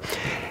year.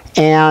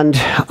 And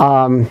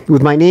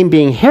with my name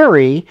being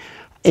Harry,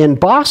 in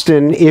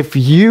Boston, if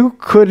you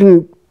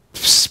couldn't,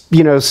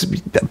 you know,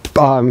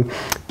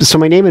 so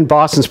my name in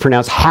Boston is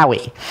pronounced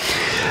Howie.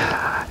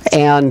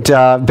 And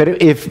but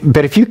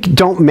if you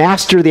don't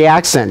master the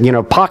accent, you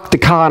know, Pak de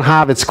Khan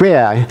Harvard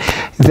Square,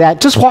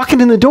 that just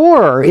walking in the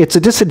door, it's a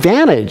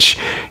disadvantage.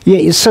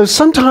 Yeah, so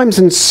sometimes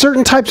in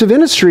certain types of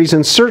industries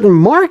and certain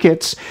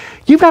markets,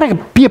 you've got to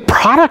be a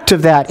product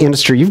of that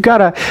industry. You've got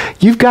to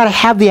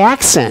have the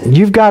accent.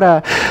 You've got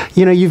to,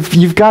 you know,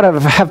 you've got to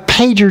have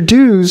paid your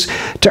dues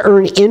to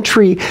earn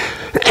entry,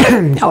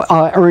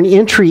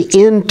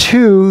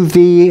 into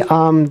the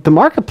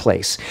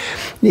marketplace.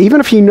 Even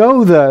if you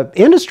know the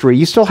industry,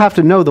 you still have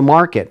to know the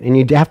market, and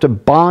you have to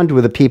bond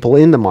with the people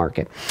in the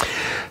market.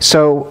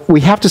 So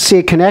we have to see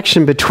a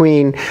connection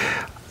between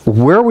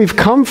where we've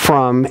come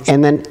from,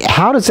 and then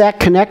how does that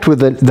connect with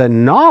the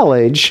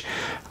knowledge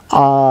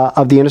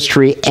of the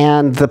industry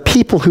and the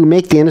people who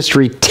make the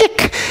industry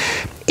tick.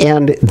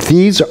 And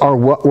these are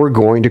what we're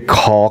going to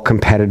call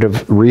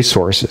competitive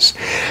resources.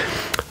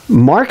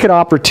 Market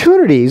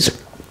opportunities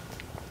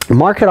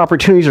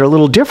are a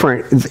little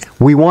different.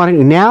 We want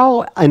to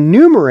now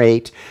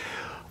enumerate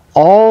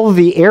all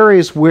the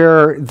areas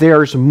where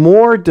there's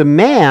more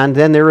demand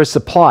than there is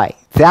supply.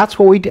 That's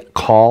what we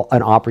call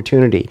an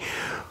opportunity.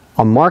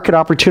 A market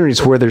opportunity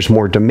is where there's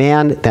more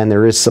demand than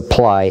there is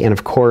supply. And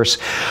of course,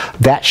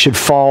 that should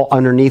fall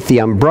underneath the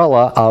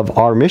umbrella of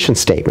our mission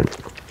statement.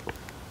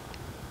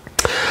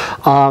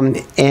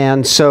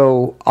 And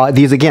so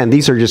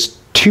these are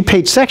just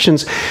two-page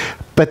sections,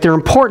 but they're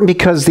important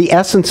because the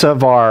essence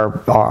of our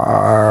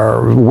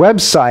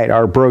website,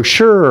 our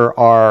brochure,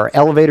 our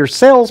elevator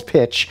sales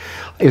pitch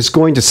is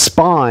going to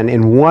spawn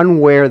in one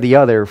way or the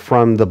other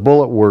from the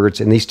bullet words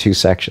in these two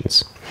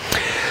sections.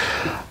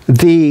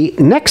 The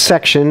next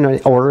section,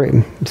 or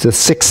the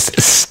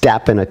sixth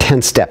step in a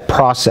 10-step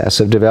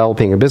process of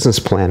developing a business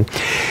plan,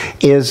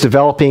 is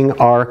developing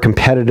our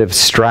competitive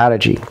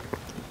strategy.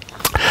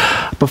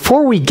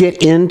 Before we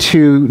get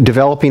into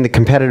developing the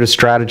competitive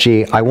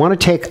strategy, I want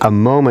to take a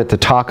moment to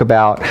talk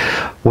about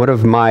one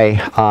of my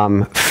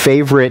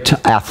favorite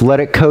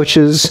athletic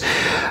coaches,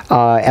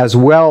 as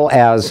well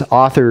as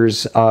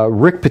authors,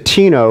 Rick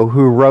Pitino,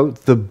 who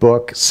wrote the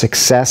book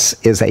Success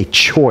is a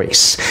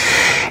Choice.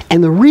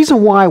 And the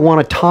reason why I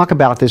want to talk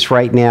about this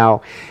right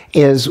now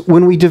is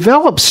when we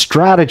develop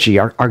strategy,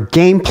 our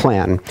game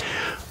plan,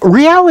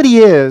 reality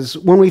is,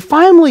 when we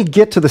finally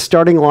get to the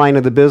starting line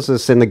of the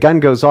business and the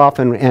gun goes off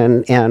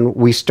and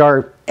we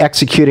start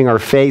executing our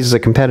phases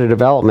of competitive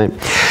development,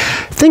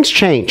 things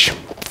change.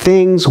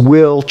 Things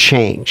will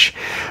change.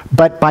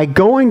 But by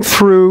going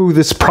through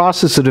this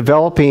process of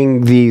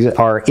developing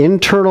our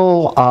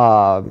internal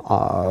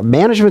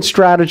management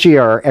strategy,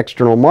 our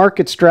external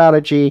market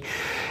strategy,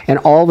 and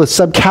all the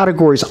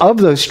subcategories of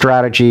those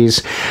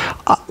strategies,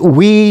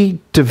 we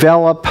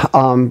develop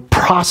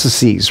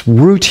processes,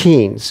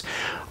 routines,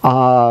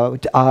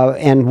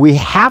 and we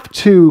have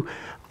to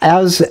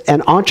as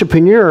an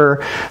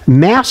entrepreneur,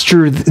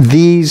 master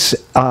these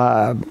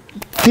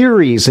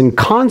theories and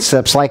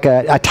concepts like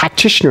a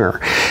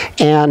tacticianer.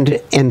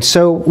 And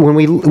so when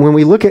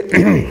we look at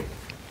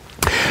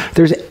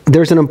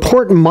there's an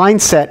important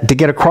mindset to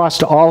get across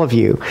to all of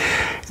you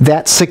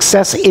that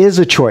success is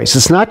a choice.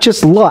 It's not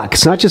just luck.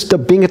 It's not just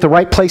being at the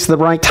right place at the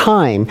right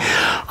time.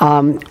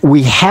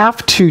 We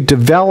have to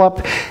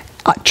develop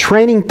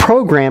training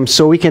programs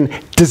so we can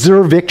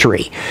deserve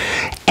victory.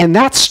 And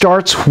that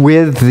starts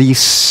with the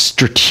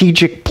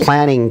strategic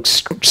planning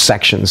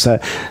sections,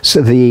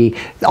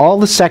 all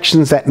the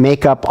sections that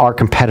make up our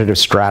competitive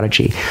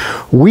strategy.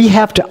 We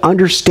have to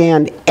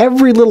understand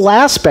every little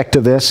aspect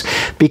of this,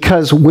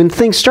 because when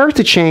things start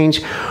to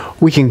change,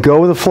 we can go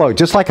with the flow,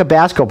 just like a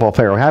basketball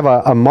player. We have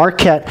a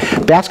Marquette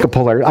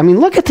basketball player. I mean,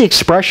 look at the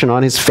expression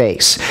on his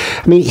face.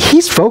 I mean,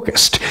 he's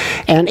focused.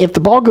 And if the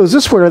ball goes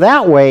this way or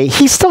that way,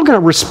 he's still going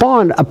to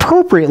respond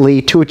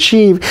appropriately to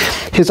achieve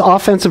his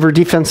offensive or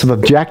defensive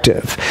objective.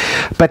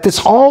 But this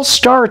all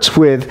starts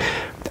with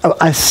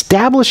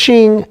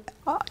establishing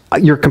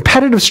your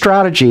competitive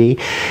strategy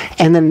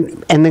and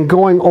then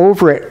going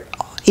over it,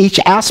 each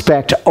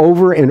aspect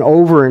over and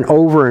over and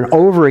over and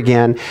over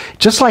again,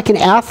 just like an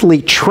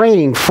athlete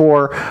training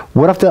for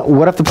what if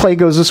the play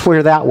goes this way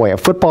or that way, a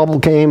football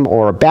game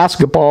or a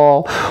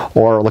basketball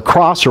or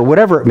lacrosse or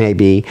whatever it may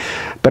be.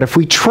 But if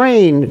we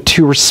train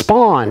to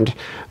respond,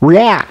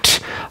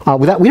 react,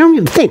 without, we don't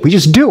even think, we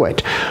just do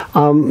it,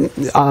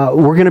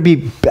 we're going to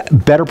be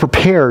better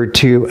prepared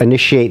to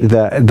initiate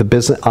the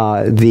business,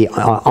 the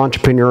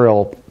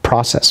entrepreneurial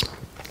process.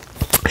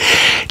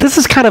 This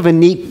is kind of a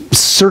neat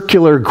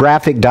circular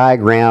graphic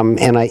diagram,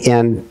 and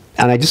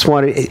I just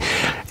wanted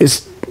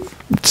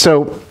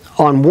so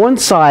on one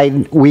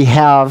side we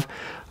have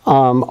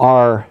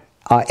our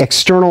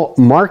external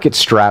market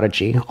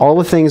strategy, all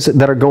the things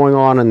that are going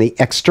on in the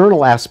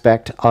external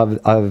aspect of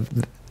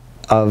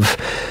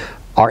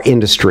our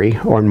industry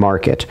or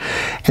market,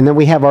 and then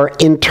we have our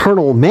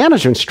internal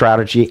management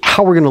strategy,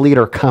 how we're going to lead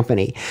our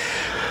company.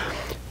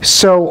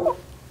 So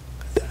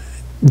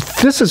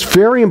this is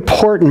very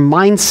important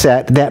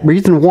mindset. That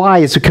reason why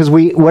is because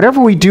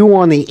whatever we do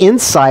on the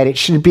inside, it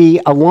should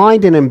be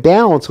aligned and in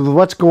balance with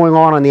what's going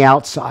on the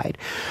outside.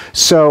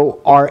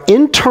 So our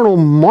internal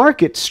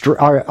market,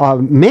 our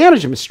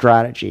management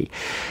strategy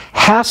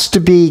has to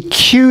be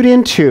cued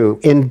into,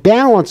 in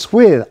balance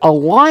with,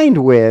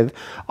 aligned with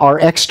our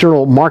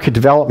external market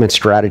development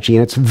strategy.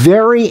 And it's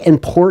very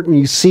important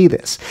you see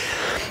this.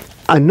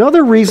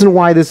 Another reason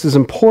why this is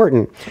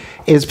important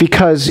is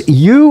because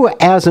you,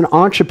 as an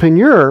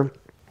entrepreneur,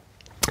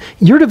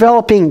 you're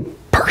developing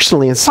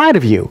personally inside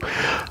of you.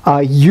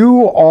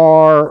 You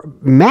are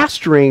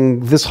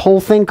mastering this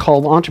whole thing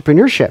called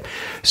entrepreneurship.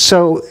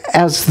 So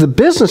as the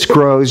business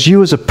grows,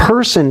 you as a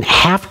person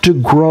have to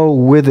grow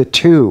with it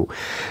too.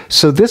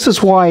 So this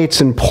is why it's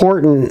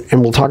important,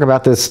 and we'll talk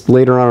about this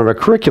later on in our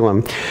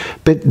curriculum,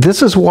 but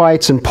this is why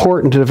it's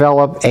important to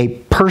develop a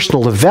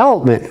personal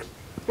development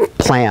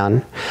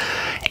plan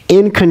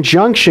in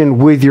conjunction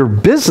with your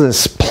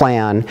business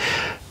plan,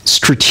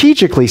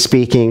 strategically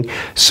speaking.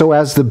 So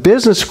as the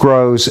business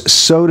grows,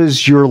 so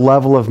does your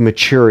level of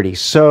maturity.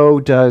 So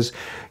does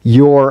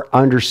your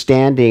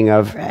understanding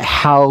of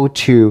how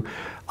to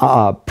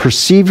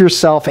perceive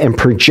yourself and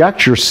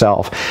project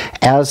yourself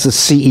as the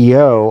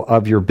CEO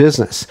of your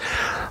business.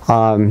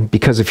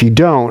 Because if you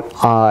don't,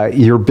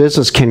 your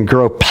business can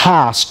grow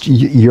past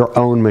your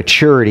own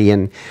maturity,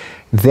 and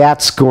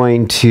that's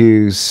going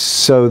to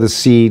sow the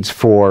seeds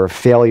for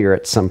failure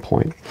at some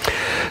point.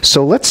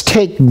 So let's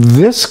take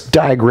this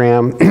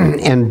diagram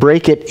and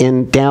break it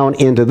down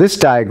into this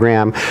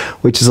diagram,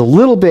 which is a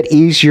little bit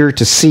easier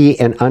to see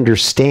and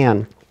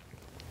understand.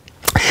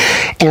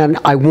 And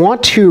I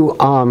want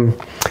to,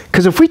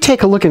 because if we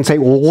take a look and say,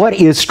 well, what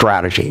is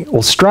strategy?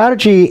 Well,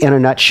 strategy in a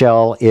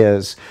nutshell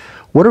is,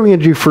 what are we going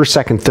to do first,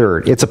 second,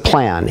 third? It's a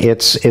plan.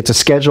 It's a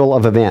schedule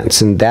of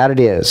events, and that it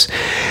is.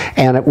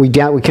 And we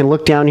can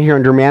look down here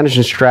under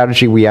management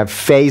strategy. We have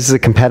phases of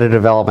competitive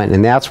development,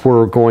 and that's where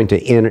we're going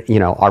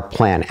to our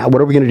plan.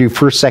 What are we going to do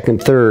first,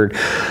 second, third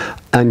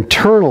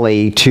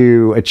internally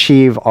to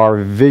achieve our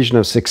vision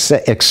of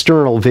success,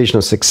 external vision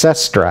of success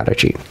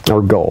strategy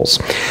or goals?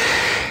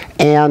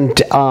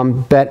 And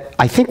but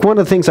I think one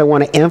of the things I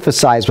want to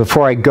emphasize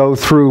before I go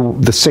through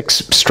the 6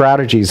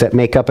 strategies that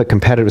make up a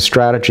competitive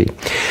strategy,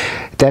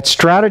 that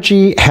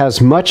strategy has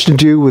much to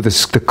do with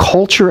the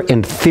culture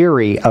and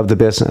theory of the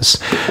business.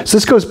 So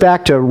this goes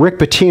back to Rick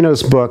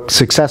Pitino's book,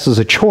 Success is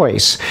a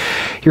Choice.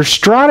 Your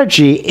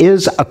strategy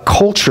is a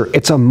culture.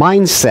 It's a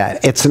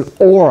mindset. It's an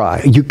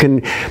aura.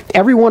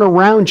 Everyone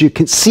around you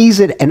sees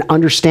it and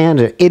understand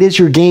it. It is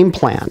your game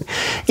plan.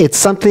 It's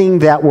something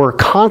that we're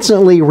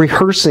constantly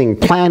rehearsing,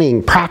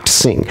 planning,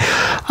 practicing,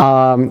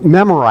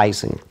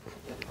 memorizing.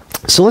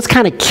 So let's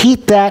kind of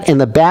keep that in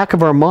the back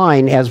of our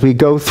mind as we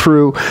go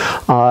through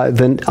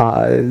our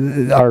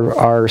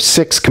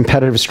 6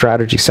 competitive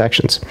strategy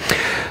sections.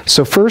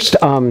 So first,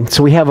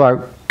 so we have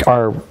our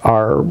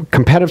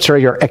competitive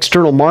strategy, our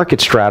external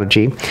market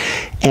strategy,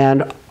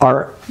 and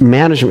our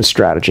management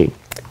strategy.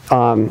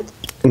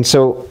 and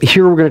so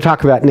here we're going to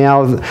talk about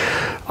now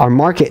our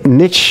market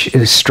niche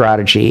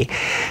strategy.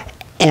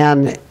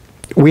 And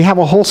we have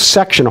a whole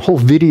section, a whole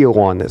video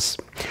on this.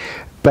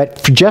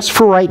 But just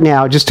for right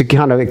now, just to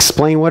kind of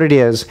explain what it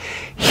is,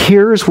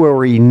 here's where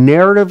we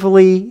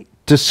narratively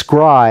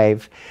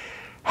describe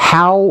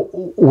how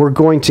we're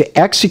going to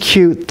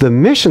execute the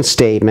mission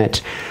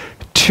statement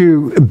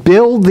to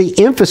build the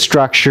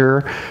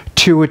infrastructure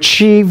to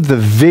achieve the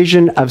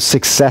vision of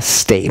success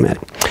statement.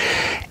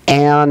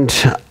 And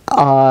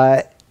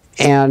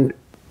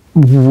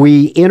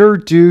we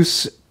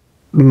introduce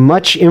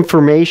much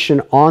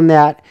information on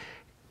that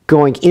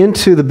going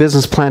into the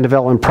business plan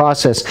development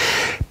process.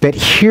 But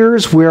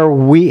here's where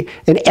we,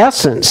 in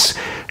essence,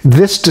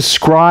 this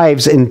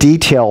describes in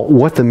detail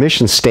what the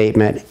mission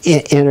statement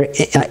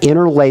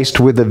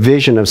interlaced with the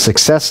vision of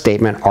success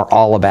statement are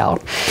all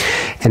about.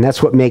 And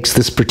that's what makes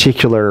this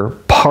particular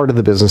part of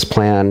the business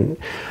plan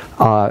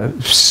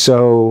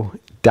so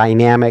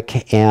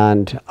dynamic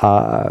and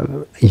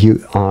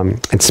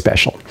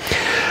special.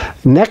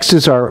 Next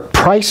is our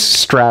price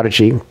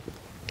strategy.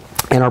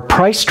 And our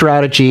price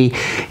strategy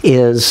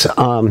is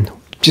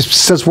just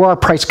says where our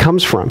price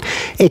comes from.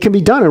 It can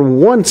be done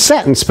in one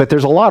sentence, but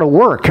there's a lot of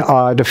work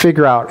to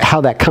figure out how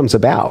that comes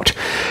about.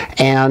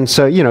 And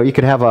so, you know, you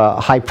could have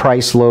a high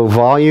price, low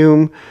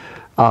volume,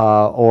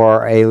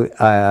 or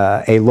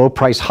a low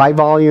price, high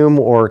volume,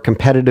 or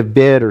competitive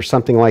bid, or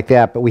something like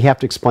that. But we have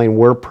to explain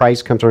where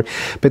price comes from.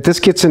 But this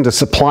gets into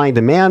supply and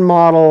demand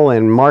model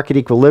and market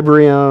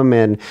equilibrium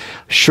and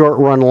short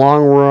run,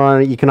 long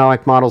run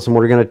economic models. And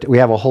we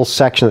have a whole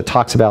section that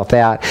talks about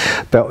that.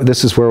 But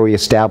this is where we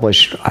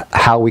establish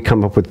how we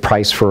come up with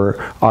price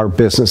for our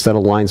business that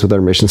aligns with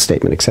our mission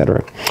statement, et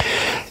cetera.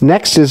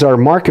 Next is our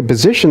market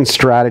position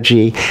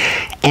strategy.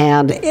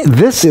 And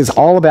this is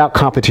all about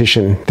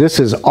competition. This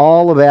is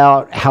all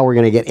about how we're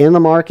going to get in the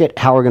market,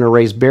 how we're going to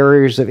raise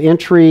barriers of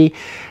entry,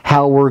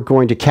 how we're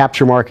going to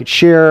capture market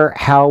share,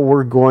 how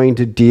we're going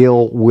to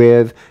deal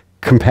with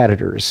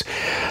competitors.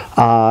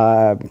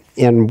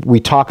 And we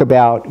talk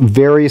about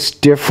various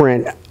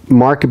different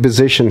market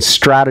position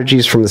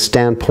strategies from the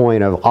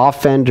standpoint of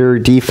offender,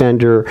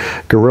 defender,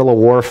 guerrilla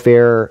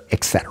warfare,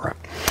 etc.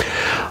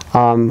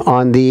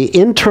 On the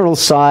internal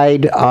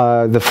side,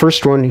 the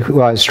first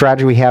one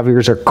strategy we have here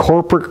is our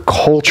corporate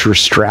culture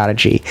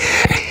strategy.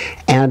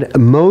 And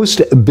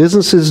most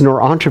businesses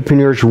nor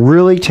entrepreneurs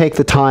really take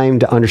the time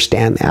to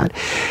understand that.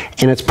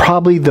 And it's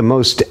probably the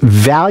most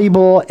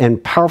valuable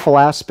and powerful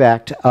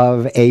aspect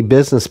of a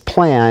business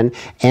plan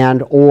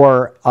and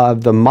or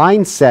of the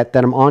mindset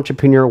that an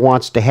entrepreneur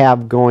wants to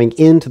have going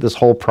into this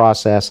whole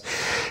process,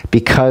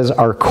 because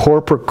our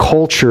corporate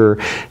culture,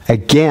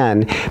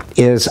 again,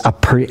 is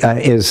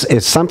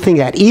something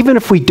that even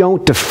if we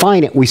don't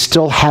define it, we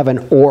still have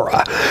an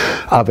aura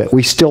of it.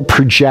 We still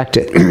project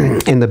it.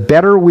 And the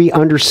better we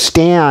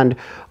understand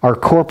our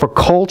corporate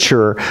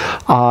culture,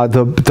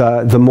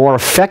 the more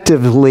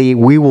effectively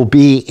we will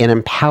be in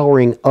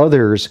empowering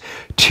others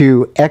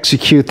to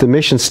execute the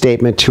mission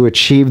statement to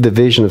achieve the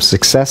vision of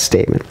success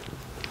statement.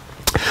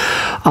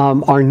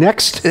 Our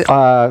next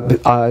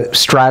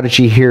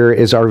strategy here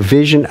is our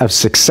vision of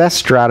success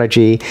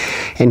strategy,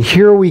 and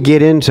here we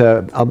get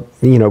into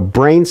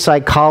brain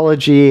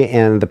psychology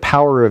and the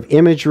power of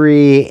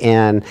imagery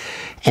and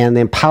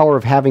the power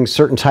of having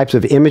certain types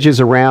of images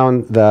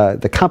around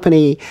the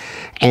company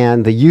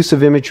and the use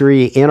of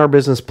imagery in our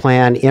business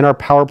plan, in our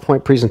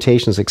PowerPoint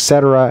presentations,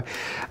 etc.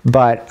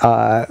 But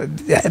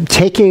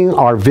taking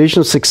our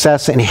vision of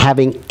success and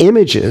having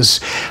images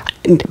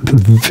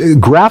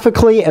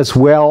graphically as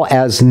well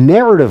as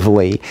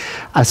narratively,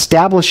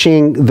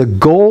 establishing the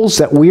goals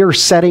that we are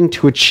setting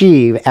to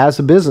achieve as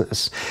a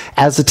business,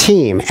 as a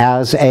team,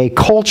 as a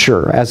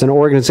culture, as an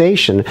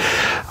organization,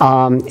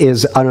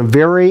 is a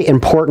very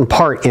important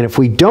part. And if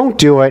we don't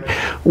do it,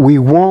 we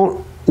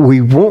won't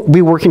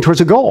be working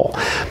towards a goal.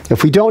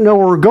 If we don't know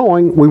where we're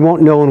going, we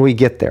won't know when we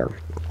get there.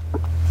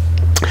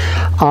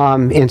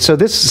 And so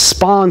this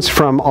spawns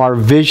from our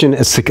vision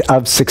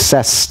of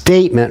success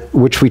statement,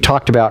 which we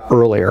talked about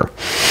earlier.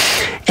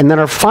 And then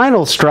our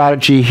final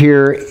strategy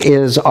here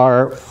is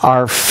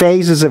our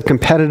phases of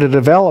competitive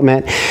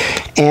development.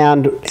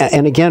 And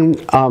again,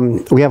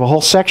 we have a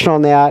whole section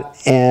on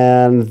that,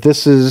 and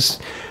this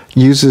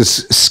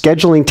uses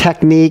scheduling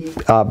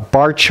technique,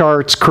 bar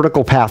charts,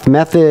 critical path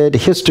method,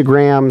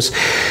 histograms,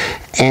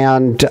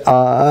 and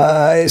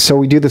so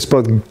we do this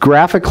both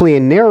graphically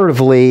and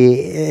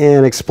narratively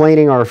in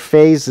explaining our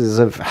phases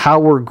of how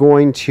we're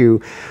going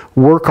to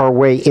work our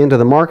way into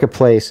the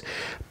marketplace.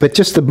 But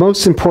just the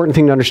most important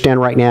thing to understand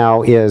right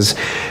now is,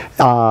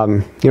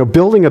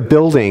 building a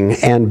building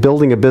and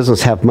building a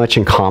business have much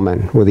in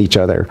common with each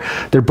other.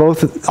 They're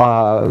both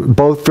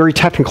very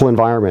technical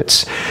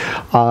environments.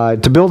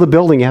 To build a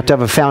building, you have to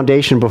have a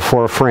foundation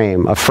before a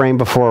frame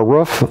before a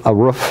roof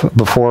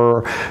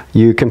before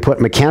you can put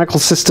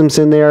mechanical systems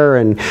in there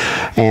and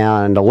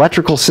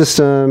electrical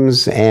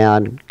systems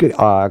and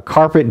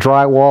carpet,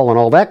 drywall, and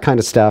all that kind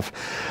of stuff.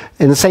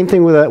 And the same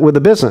thing with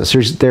a business.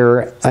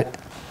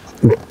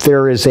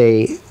 There is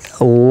a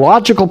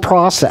logical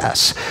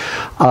process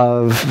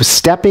of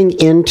stepping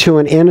into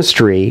an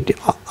industry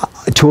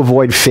to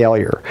avoid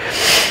failure.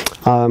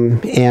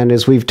 And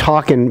as we've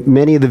talked in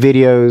many of the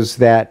videos,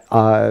 that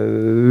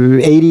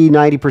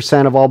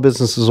 80–90% of all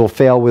businesses will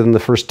fail within the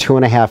first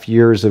 2.5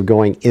 years of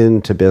going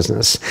into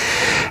business.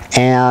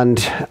 And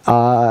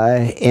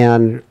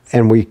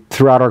we,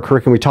 throughout our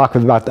curriculum, we talk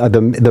about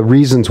the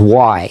reasons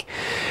why.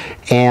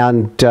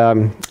 And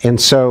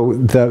so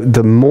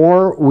the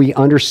more we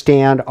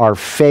understand our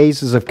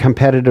phases of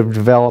competitive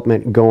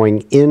development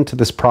going into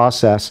this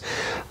process,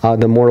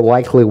 the more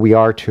likely we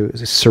are to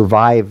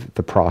survive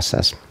the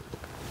process.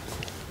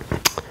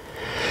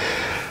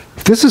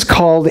 This is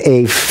called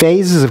a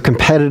Phases of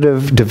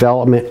Competitive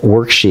Development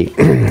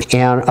worksheet.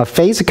 And a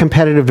Phase of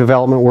Competitive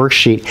Development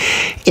worksheet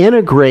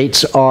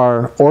integrates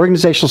our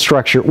organizational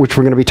structure, which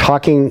we're going to be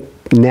talking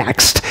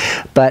next,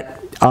 but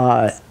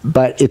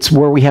it's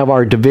where we have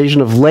our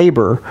division of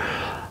labor,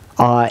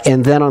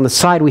 and then on the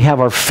side we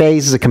have our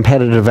phases of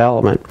competitive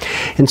development.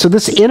 And so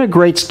this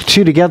integrates the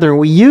two together, and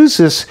we use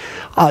this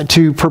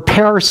to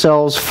prepare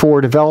ourselves for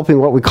developing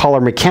what we call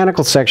our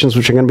mechanical sections,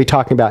 which we're going to be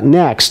talking about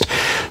next.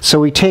 So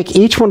we take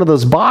each one of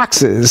those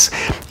boxes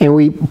and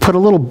we put a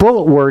little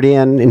bullet word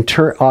in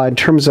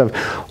terms of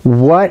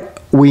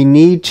what we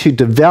need to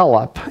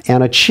develop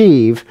and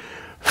achieve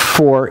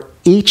for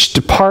each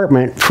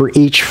department for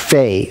each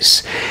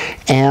phase.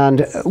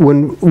 And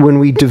when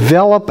we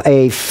develop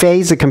a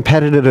Phase of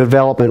Competitive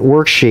Development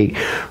worksheet,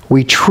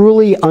 we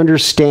truly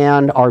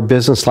understand our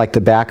business like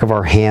the back of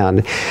our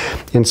hand.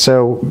 And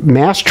so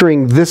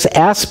mastering this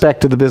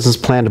aspect of the business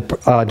plan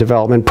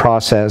development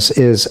process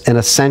is an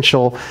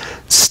essential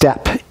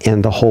step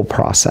in the whole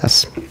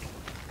process.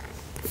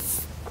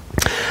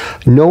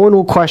 No one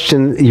will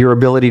question your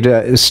ability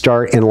to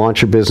start and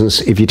launch your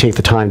business if you take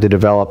the time to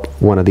develop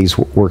one of these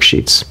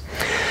worksheets.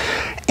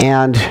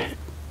 And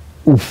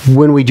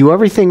when we do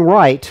everything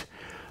right,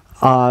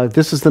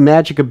 this is the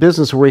magic of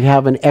business, where we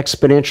have an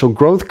exponential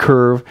growth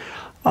curve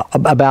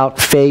about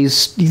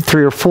phase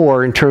 3 or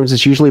 4. In terms,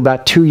 it's usually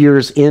about 2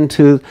 years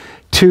into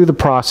the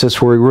process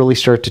where we really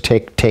start to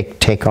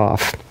take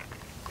off.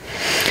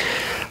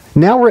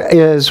 Now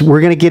we're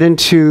going to get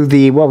into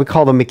what we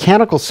call the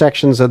mechanical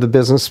sections of the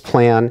business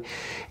plan,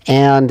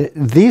 and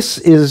this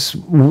is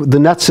the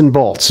nuts and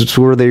bolts. It's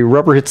where the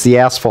rubber hits the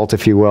asphalt,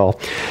 if you will.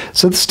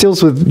 So this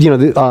deals with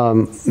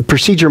the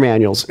procedure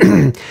manuals.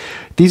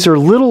 These are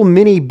little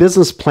mini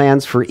business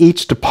plans for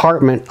each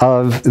department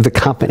of the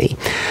company.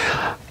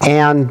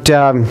 And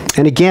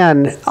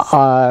again,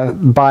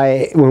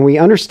 when we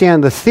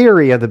understand the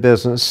theory of the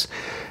business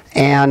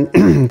and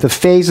the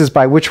phases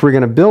by which we're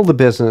going to build the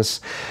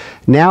business,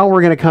 now we're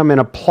going to come and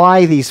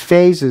apply these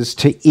phases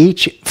to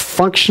each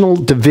functional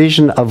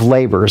division of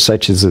labor,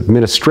 such as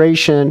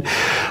administration,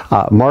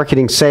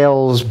 marketing,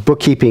 sales,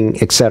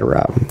 bookkeeping,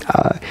 etc.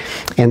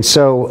 And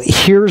so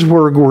here's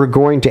where we're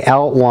going to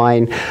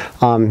outline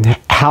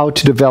how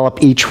to develop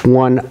each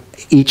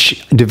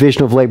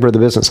division of labor of the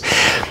business.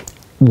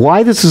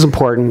 Why this is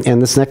important, and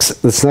this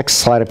next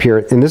slide up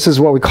here, and this is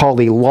what we call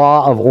the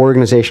law of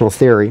organizational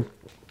theory.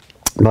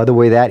 By the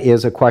way, that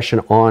is a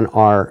question on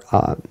our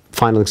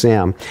final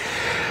exam.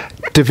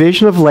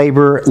 Division of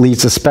labor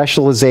leads to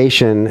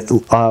specialization,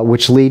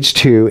 which leads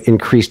to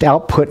increased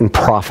output and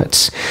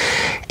profits.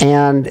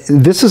 And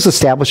this is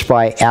established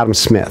by Adam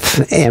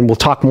Smith, and we'll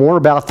talk more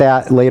about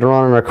that later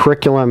on in our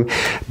curriculum.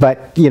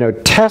 But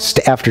test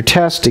after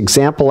test,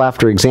 example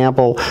after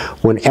example,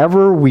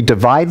 whenever we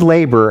divide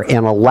labor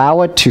and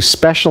allow it to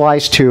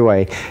specialize to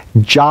a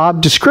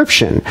job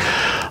description,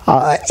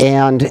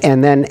 and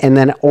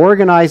then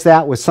organize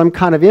that with some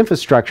kind of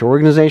infrastructure,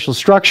 organizational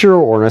structure,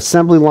 or an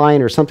assembly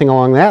line, or something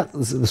along that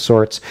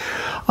sorts,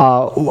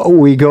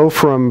 we go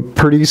from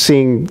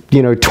producing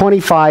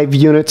 25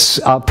 units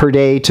per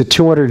day to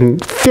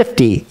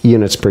 250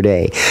 units per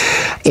day.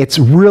 It's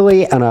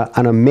really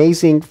an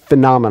amazing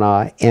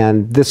phenomena,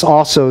 and this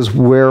also is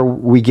where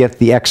we get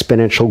the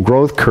exponential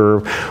growth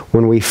curve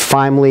when we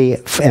finally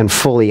and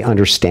fully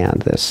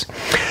understand this.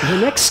 The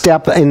next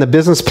step in the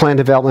business plan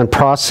development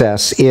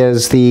process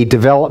is the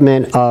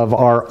development of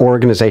our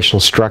organizational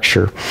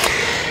structure.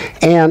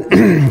 And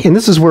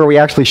this is where we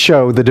actually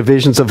show the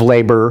divisions of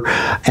labor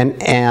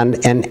and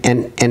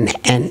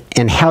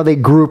how they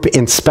group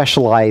in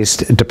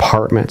specialized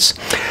departments.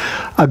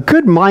 A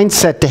good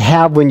mindset to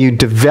have when you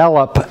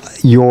develop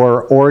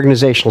your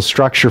organizational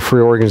structure for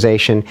your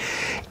organization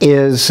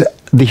is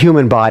the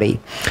human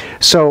body.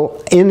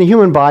 So in the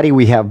human body,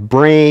 we have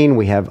brain,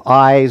 we have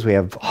eyes, we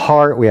have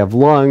heart, we have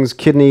lungs,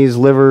 kidneys,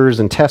 livers,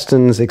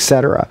 intestines,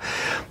 etc.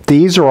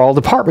 these are all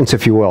departments,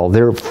 if you will.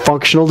 They're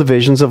functional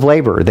divisions of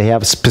labor. They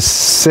have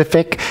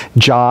specific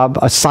job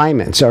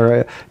assignments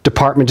or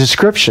department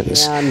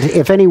descriptions. And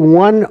if any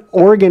one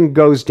organ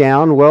goes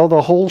down, well,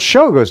 the whole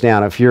show goes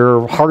down. If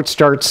your heart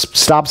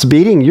stops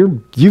beating,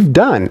 you've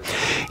done.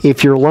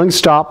 If your lungs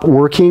stop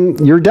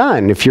working, you're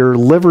done. If your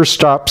liver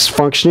stops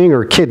functioning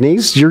or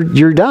kidneys,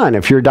 you're done.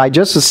 If your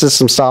digestive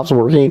system stops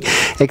working,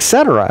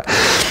 etc.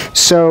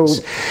 So,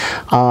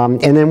 and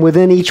then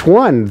within each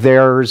one,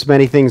 there's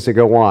many things that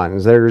go on.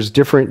 There's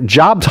different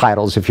job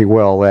titles, if you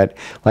will, that,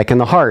 like in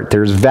the heart,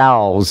 there's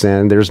valves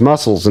and there's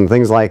muscles and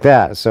things like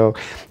that. So,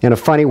 in a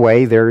funny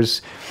way,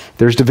 there's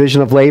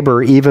division of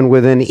labor even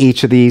within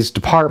each of these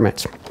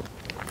departments.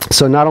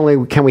 So not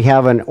only can we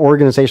have an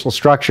organizational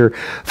structure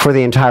for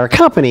the entire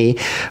company,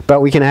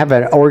 but we can have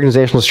an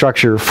organizational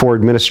structure for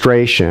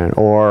administration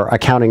or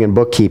accounting and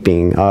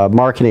bookkeeping,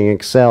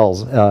 marketing,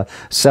 sales,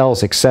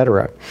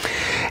 etc.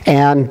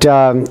 And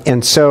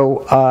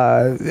so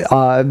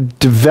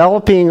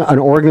developing an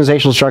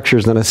organizational structure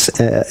is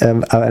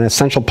an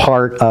essential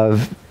part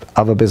of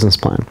a business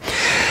plan.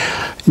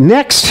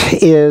 Next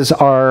is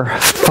our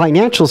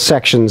financial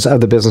sections of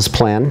the business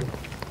plan.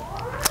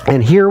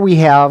 And here we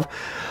have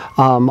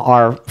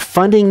our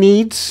funding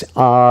needs,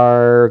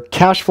 our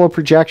cash flow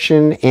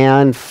projection,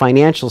 and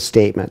financial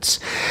statements.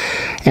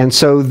 And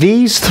so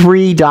these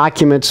three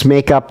documents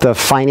make up the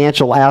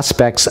financial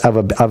aspects of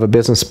a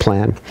business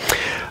plan.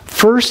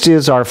 First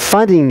is our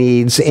funding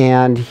needs,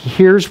 and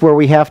here's where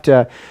we have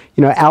to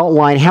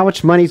outline how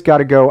much money's got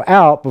to go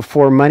out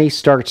before money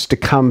starts to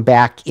come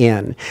back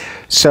in.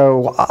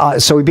 So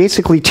we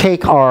basically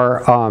take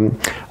our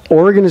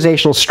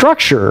organizational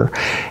structure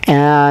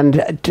and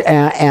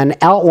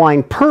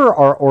outline per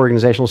our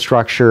organizational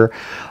structure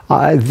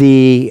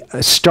the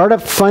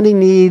startup funding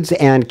needs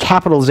and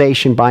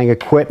capitalization, buying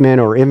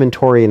equipment or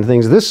inventory and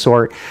things of this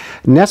sort,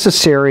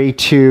 necessary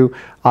to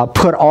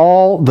put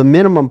all the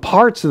minimum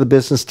parts of the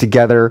business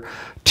together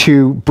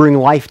to bring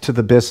life to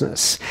the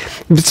business.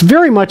 It's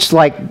very much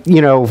like,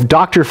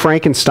 Dr.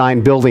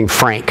 Frankenstein building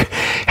Frank.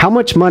 How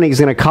much money is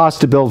going to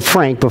cost to build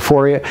Frank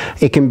before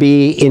it can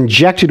be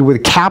injected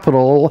with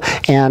capital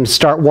and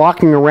start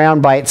walking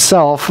around by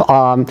itself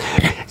and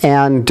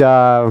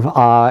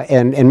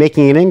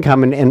making an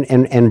income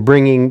and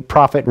bringing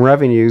profit and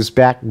revenues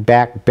back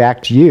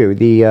to you,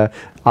 the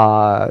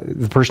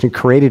person who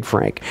created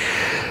Frank.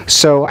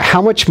 So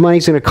how much money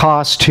is going to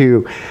cost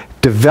to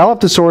develop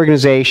this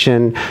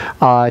organization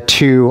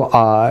to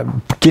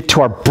get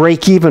to our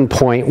break-even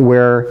point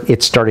where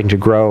it's starting to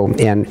grow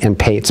and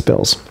pay its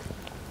bills.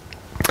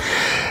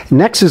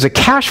 Next is a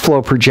cash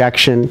flow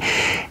projection,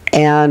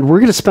 and we're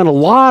going to spend a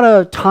lot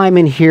of time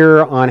in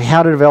here on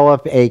how to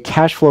develop a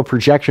cash flow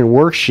projection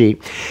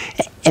worksheet.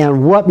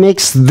 And what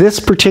makes this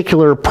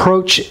particular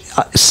approach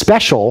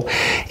special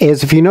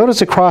is, if you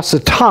notice across the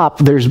top,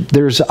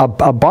 there's a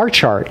bar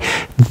chart.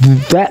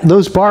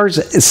 Those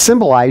bars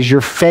symbolize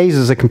your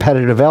phases of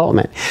competitive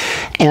development.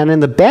 And in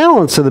the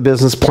balance of the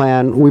business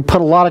plan, we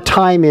put a lot of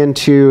time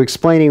into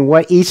explaining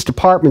what each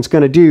department's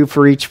going to do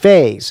for each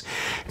phase.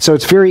 So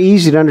it's very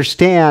easy to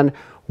understand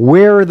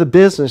where the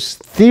business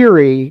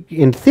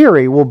in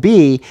theory will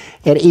be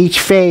at each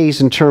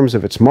phase in terms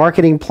of its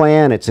marketing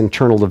plan, its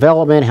internal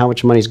development, how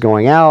much money is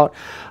going out,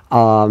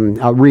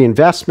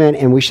 reinvestment,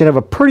 and we should have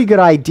a pretty good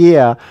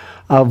idea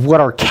of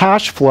what our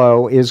cash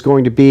flow is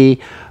going to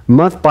be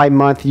month by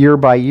month, year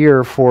by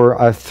year for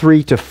a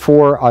 3 to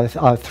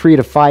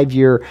 5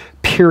 year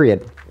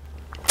period.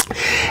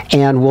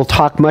 And we'll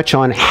talk much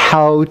on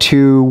how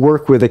to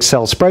work with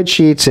Excel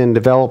spreadsheets in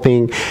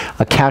developing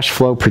a cash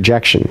flow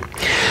projection.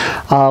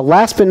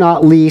 Last but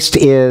not least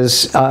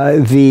is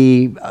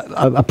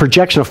a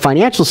projection of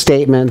financial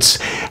statements,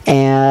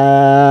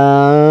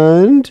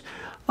 and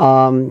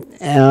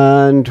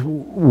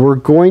we're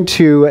going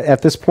to,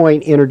 at this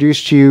point,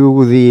 introduce to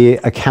you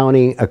the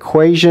accounting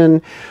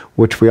equation,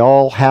 which we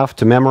all have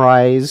to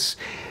memorize,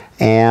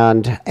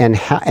 and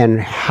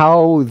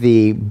how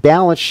the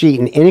balance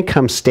sheet and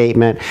income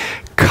statement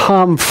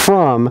come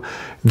from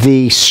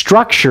the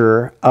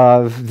structure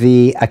of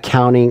the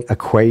accounting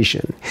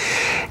equation.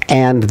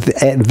 And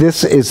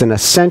this is an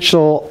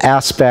essential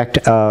aspect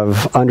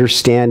of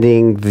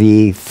understanding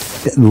the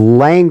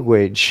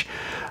language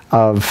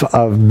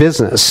of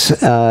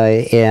business,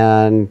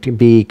 and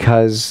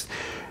because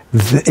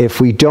if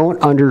we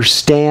don't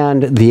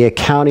understand the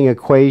accounting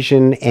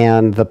equation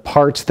and the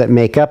parts that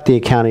make up the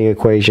accounting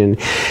equation,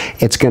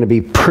 it's going to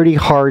be pretty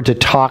hard to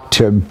talk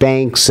to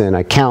banks and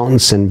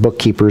accountants and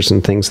bookkeepers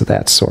and things of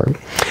that sort.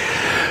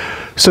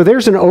 So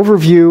there's an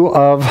overview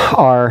of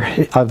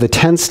the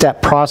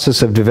 10-step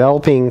process of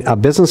developing a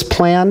business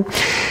plan,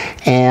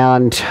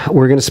 and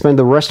we're going to spend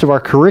the rest of our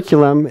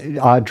curriculum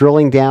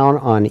drilling down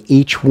on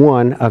each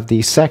one of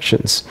these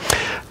sections.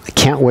 I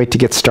can't wait to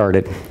get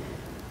started.